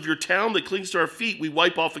dust of your town that clings to our feet we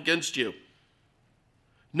wipe off against you.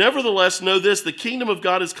 Nevertheless, know this, the kingdom of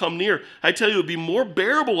God has come near. I tell you, it would be more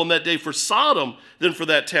bearable on that day for Sodom than for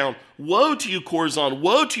that town. Woe to you, Chorazin!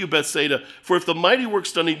 Woe to you, Bethsaida! For if the mighty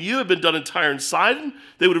works done in you had been done in Tyre and Sidon,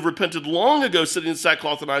 they would have repented long ago, sitting in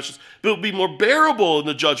sackcloth and ashes. But it would be more bearable in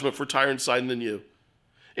the judgment for Tyre and Sidon than you.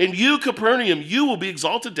 And you, Capernaum, you will be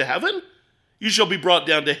exalted to heaven? You shall be brought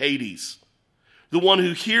down to Hades. The one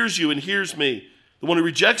who hears you and hears me. The one who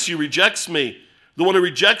rejects you rejects me. The one who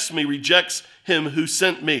rejects me rejects him who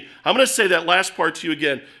sent me. I'm going to say that last part to you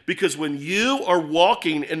again, because when you are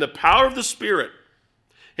walking in the power of the Spirit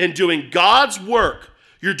and doing God's work,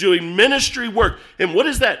 you're doing ministry work. And what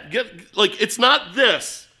is that? It's not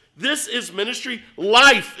this. This is ministry.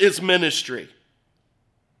 Life is ministry.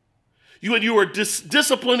 When you are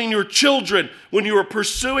disciplining your children, when you are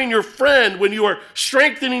pursuing your friend, when you are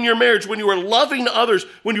strengthening your marriage, when you are loving others,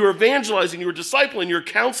 when you are evangelizing, you are discipling, you're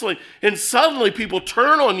counseling, and suddenly people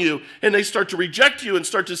turn on you and they start to reject you and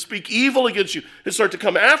start to speak evil against you and start to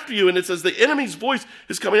come after you. And it says the enemy's voice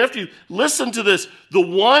is coming after you. Listen to this. The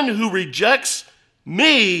one who rejects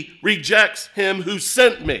me rejects him who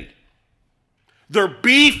sent me. Their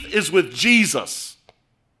beef is with Jesus,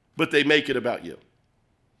 but they make it about you.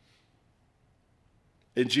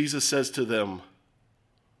 And Jesus says to them,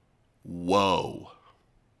 woe,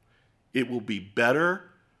 it will be better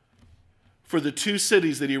for the two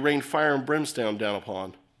cities that he rained fire and brimstone down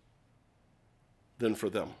upon than for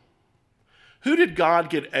them. Who did God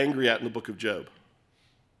get angry at in the book of Job?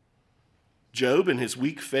 Job and his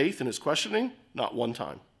weak faith and his questioning? Not one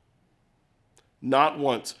time. Not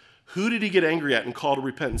once. Who did he get angry at and call to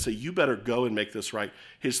repent and say, you better go and make this right?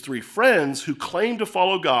 His three friends who claimed to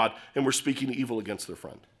follow God and were speaking evil against their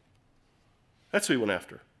friend. That's who he went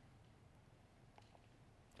after.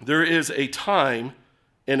 There is a time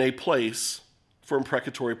and a place for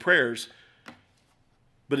imprecatory prayers,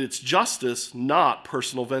 but it's justice, not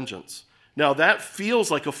personal vengeance. Now, that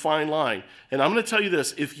feels like a fine line. And I'm going to tell you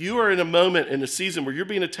this. If you are in a moment in a season where you're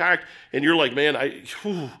being attacked and you're like, man,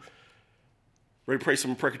 ready to pray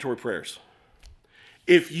some imprecatory prayers.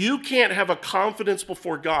 If you can't have a confidence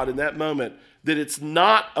before God in that moment that it's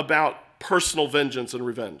not about personal vengeance and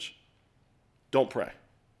revenge, don't pray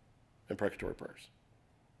imprecatory prayers.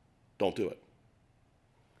 Don't do it.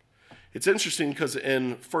 It's interesting because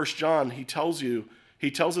in 1 John, he tells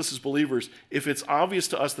us as believers, if it's obvious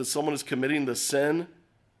to us that someone is committing the sin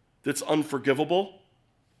that's unforgivable,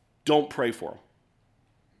 don't pray for them.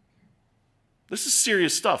 This is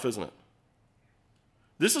serious stuff, isn't it?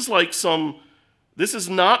 This is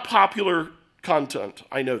not popular content.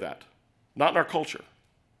 I know that. Not in our culture.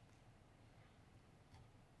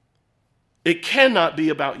 It cannot be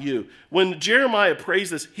about you. When Jeremiah prays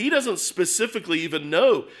this, he doesn't specifically even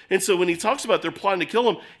know. And so when he talks about they're plotting to kill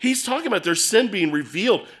him, he's talking about their sin being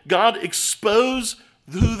revealed. God expose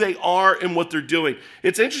who they are and what they're doing.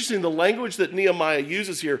 It's interesting, the language that Nehemiah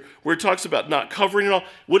uses here, where it talks about not covering it all.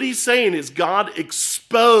 What he's saying is God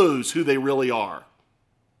expose who they really are.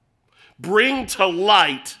 Bring to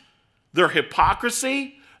light their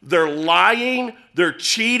hypocrisy, their lying, their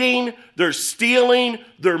cheating, their stealing,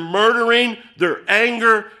 their murdering, their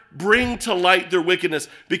anger. Bring to light their wickedness,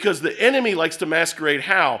 because the enemy likes to masquerade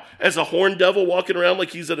how? As a horned devil walking around like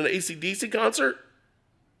he's at an AC/DC concert?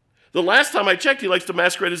 The last time I checked, he likes to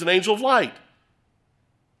masquerade as an angel of light.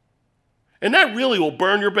 And that really will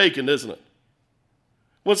burn your bacon, isn't it?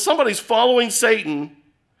 When somebody's following Satan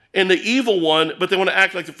and the evil one, but they want to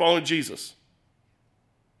act like they're following Jesus.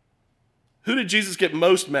 Who did Jesus get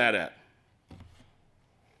most mad at?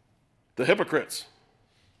 The hypocrites.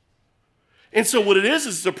 And so what it is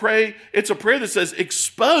it's a prayer that says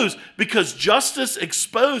expose, because justice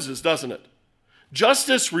exposes, doesn't it?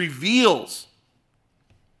 Justice reveals.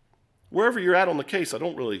 Wherever you're at on the case, I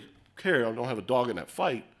don't really care. I don't have a dog in that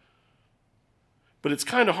fight. But it's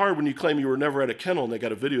kind of hard when you claim you were never at a kennel and they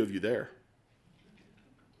got a video of you there.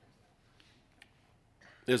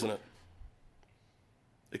 Isn't it?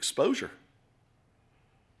 Exposure.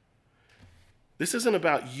 This isn't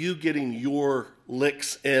about you getting your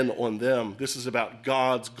licks in on them. This is about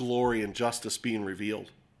God's glory and justice being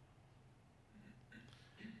revealed.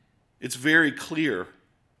 It's very clear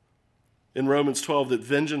in Romans 12 that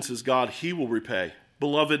vengeance is God, he will repay.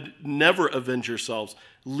 Beloved, never avenge yourselves.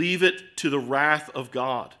 Leave it to the wrath of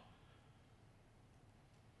God.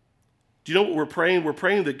 Do you know what we're praying? We're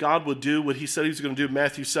praying that God would do what he said he was going to do in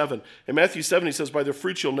Matthew 7. In Matthew 7, he says, by their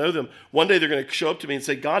fruits you'll know them. One day they're going to show up to me and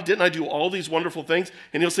say, God, didn't I do all these wonderful things?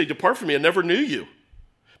 And he'll say, depart from me, I never knew you.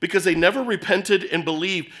 Because they never repented and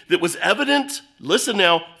believed. That was evident, listen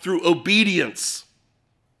now, through obedience.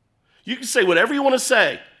 You can say whatever you want to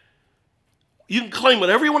say. You can claim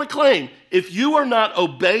whatever you want to claim. If you are not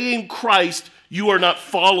obeying Christ, you are not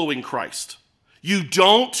following Christ. You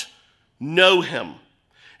don't know him.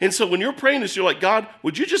 And so when you're praying this, you're like, God,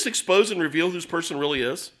 would you just expose and reveal who this person really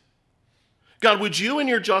is? God, would you in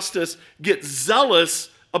your justice get zealous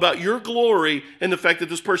about your glory and the fact that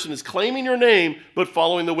this person is claiming your name but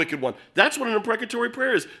following the wicked one? That's what an imprecatory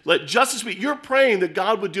prayer is. Let justice be. You're praying that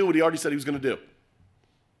God would do what he already said he was going to do.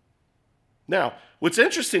 Now, what's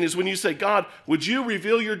interesting is when you say, God, would you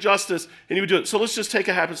reveal your justice, and you would do it. So let's just take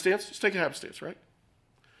a happenstance. Let's take a happenstance, right?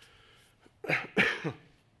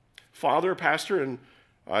 Father, pastor, and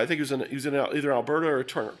I think he was in either Alberta or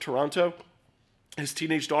Toronto. His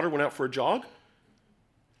teenage daughter went out for a jog,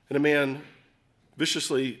 and a man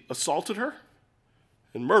viciously assaulted her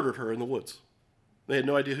and murdered her in the woods. They had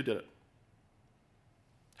no idea who did it.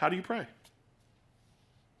 How do you pray?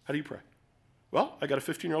 How do you pray? Well, I got a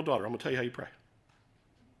 15-year-old daughter. I'm going to tell you how you pray.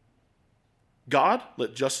 God,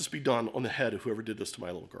 let justice be done on the head of whoever did this to my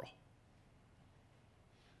little girl.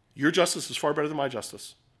 Your justice is far better than my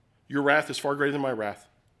justice. Your wrath is far greater than my wrath.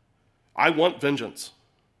 I want vengeance,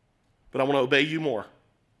 but I want to obey you more.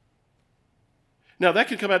 Now, that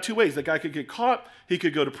could come out two ways. The guy could get caught. He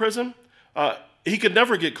could go to prison. He could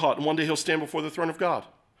never get caught, and one day he'll stand before the throne of God.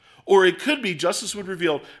 Or it could be justice would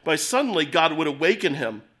reveal by suddenly God would awaken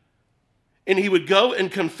him, and he would go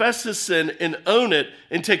and confess his sin and own it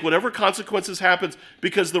and take whatever consequences happens,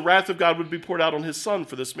 because the wrath of God would be poured out on his son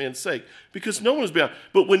for this man's sake. Because no one is beyond.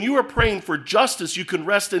 But when you are praying for justice, you can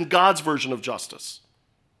rest in God's version of justice.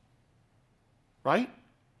 Right?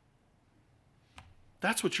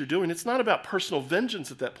 That's what you're doing. It's not about personal vengeance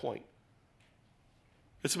at that point.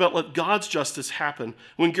 It's about let God's justice happen.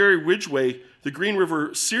 When Gary Ridgway, the Green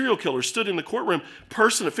River serial killer, stood in the courtroom,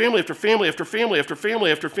 family after family after family after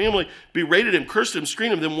family after family berated him, cursed him,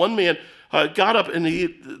 screamed him. Then one man got up, and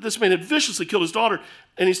this man had viciously killed his daughter,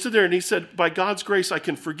 and he stood there and he said, by God's grace, I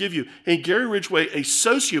can forgive you. And Gary Ridgway, a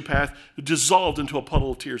sociopath, dissolved into a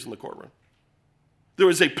puddle of tears in the courtroom. There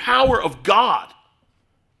was a power of God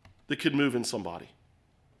that could move in somebody.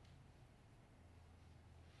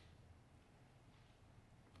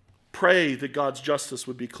 Pray that God's justice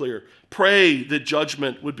would be clear. Pray that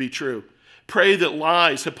judgment would be true. Pray that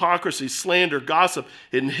lies, hypocrisy, slander, gossip,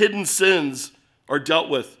 and hidden sins are dealt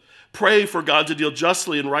with. Pray for God to deal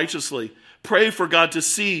justly and righteously. Pray for God to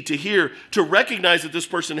see, to hear, to recognize that this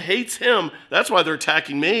person hates him. That's why they're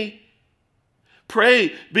attacking me.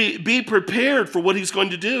 Pray, be prepared for what he's going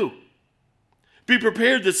to do. Be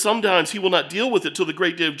prepared that sometimes he will not deal with it till the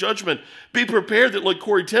great day of judgment. Be prepared that, like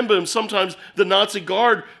Corrie ten Boom, sometimes the Nazi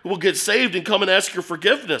guard will get saved and come and ask your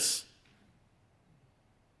forgiveness.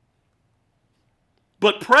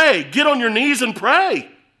 But pray. Get on your knees and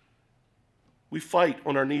pray. We fight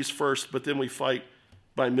on our knees first, but then we fight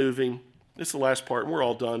by moving. This is the last part, and we're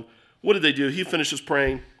all done. What did they do? He finishes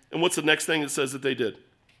praying, and what's the next thing it says that they did?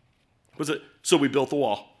 Was it, so we built the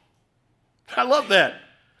wall. I love that.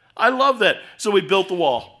 I love that. So we built the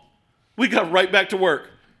wall. We got right back to work.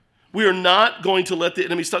 We are not going to let the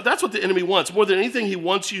enemy stop. That's what the enemy wants. More than anything, he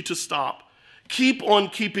wants you to stop. Keep on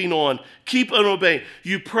keeping on. Keep on obeying.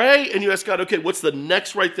 You pray and you ask God, okay, what's the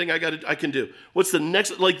next right thing I can do? What's the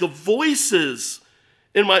next? Like the voices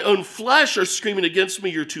in my own flesh are screaming against me.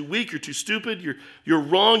 You're too weak. You're too stupid. You're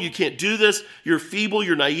wrong. You can't do this. You're feeble.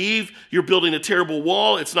 You're naive. You're building a terrible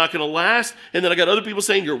wall. It's not going to last. And then I got other people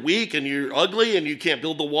saying you're weak and you're ugly and you can't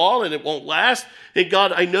build the wall and it won't last. And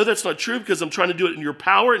God, I know that's not true because I'm trying to do it in your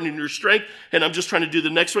power and in your strength. And I'm just trying to do the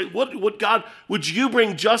next right. What God, would you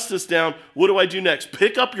bring justice down? What do I do next?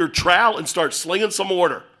 Pick up your trowel and start slinging some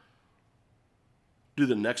order. Do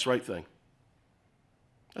the next right thing.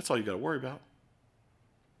 That's all you got to worry about.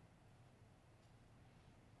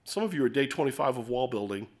 Some of you are day 25 of wall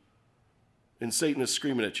building, and Satan is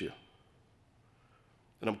screaming at you.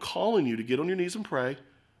 And I'm calling you to get on your knees and pray,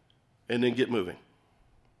 and then get moving.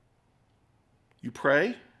 You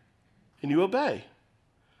pray, and you obey.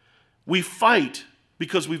 We fight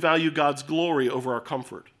because we value God's glory over our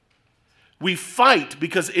comfort. We fight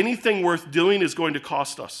because anything worth doing is going to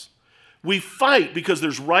cost us. We fight because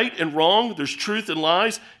there's right and wrong, there's truth and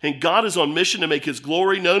lies, and God is on mission to make his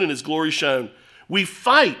glory known and his glory shown. We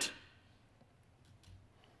fight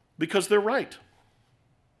because they're right.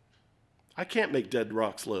 I can't make dead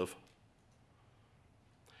rocks live.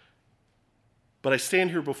 But I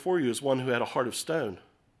stand here before you as one who had a heart of stone.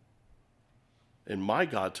 And my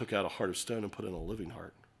God took out a heart of stone and put in a living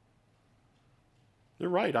heart. They're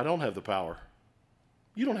right. I don't have the power.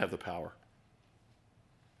 You don't have the power.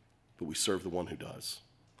 But we serve the one who does.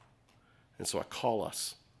 And so I call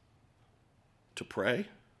us to pray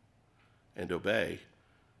and obey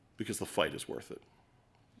because the fight is worth it.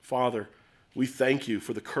 Father, we thank you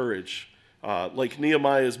for the courage, like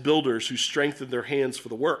Nehemiah's builders who strengthened their hands for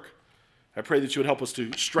the work. I pray that you would help us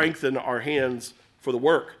to strengthen our hands for the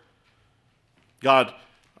work. God,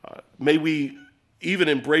 may we even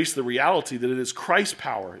embrace the reality that it is Christ's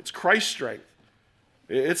power. It's Christ's strength.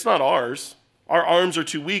 It's not ours. Our arms are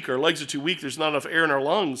too weak. Our legs are too weak. There's not enough air in our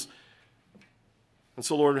lungs. And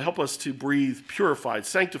so, Lord, help us to breathe purified,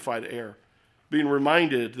 sanctified air, being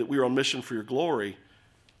reminded that we are on mission for your glory.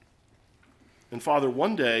 And Father,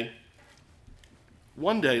 one day,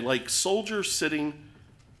 like soldiers sitting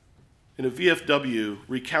in a VFW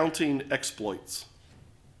recounting exploits,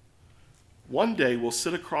 one day we'll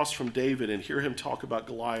sit across from David and hear him talk about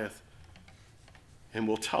Goliath, and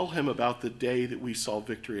we'll tell him about the day that we saw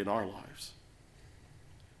victory in our lives.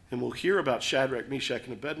 And we'll hear about Shadrach, Meshach,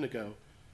 and Abednego,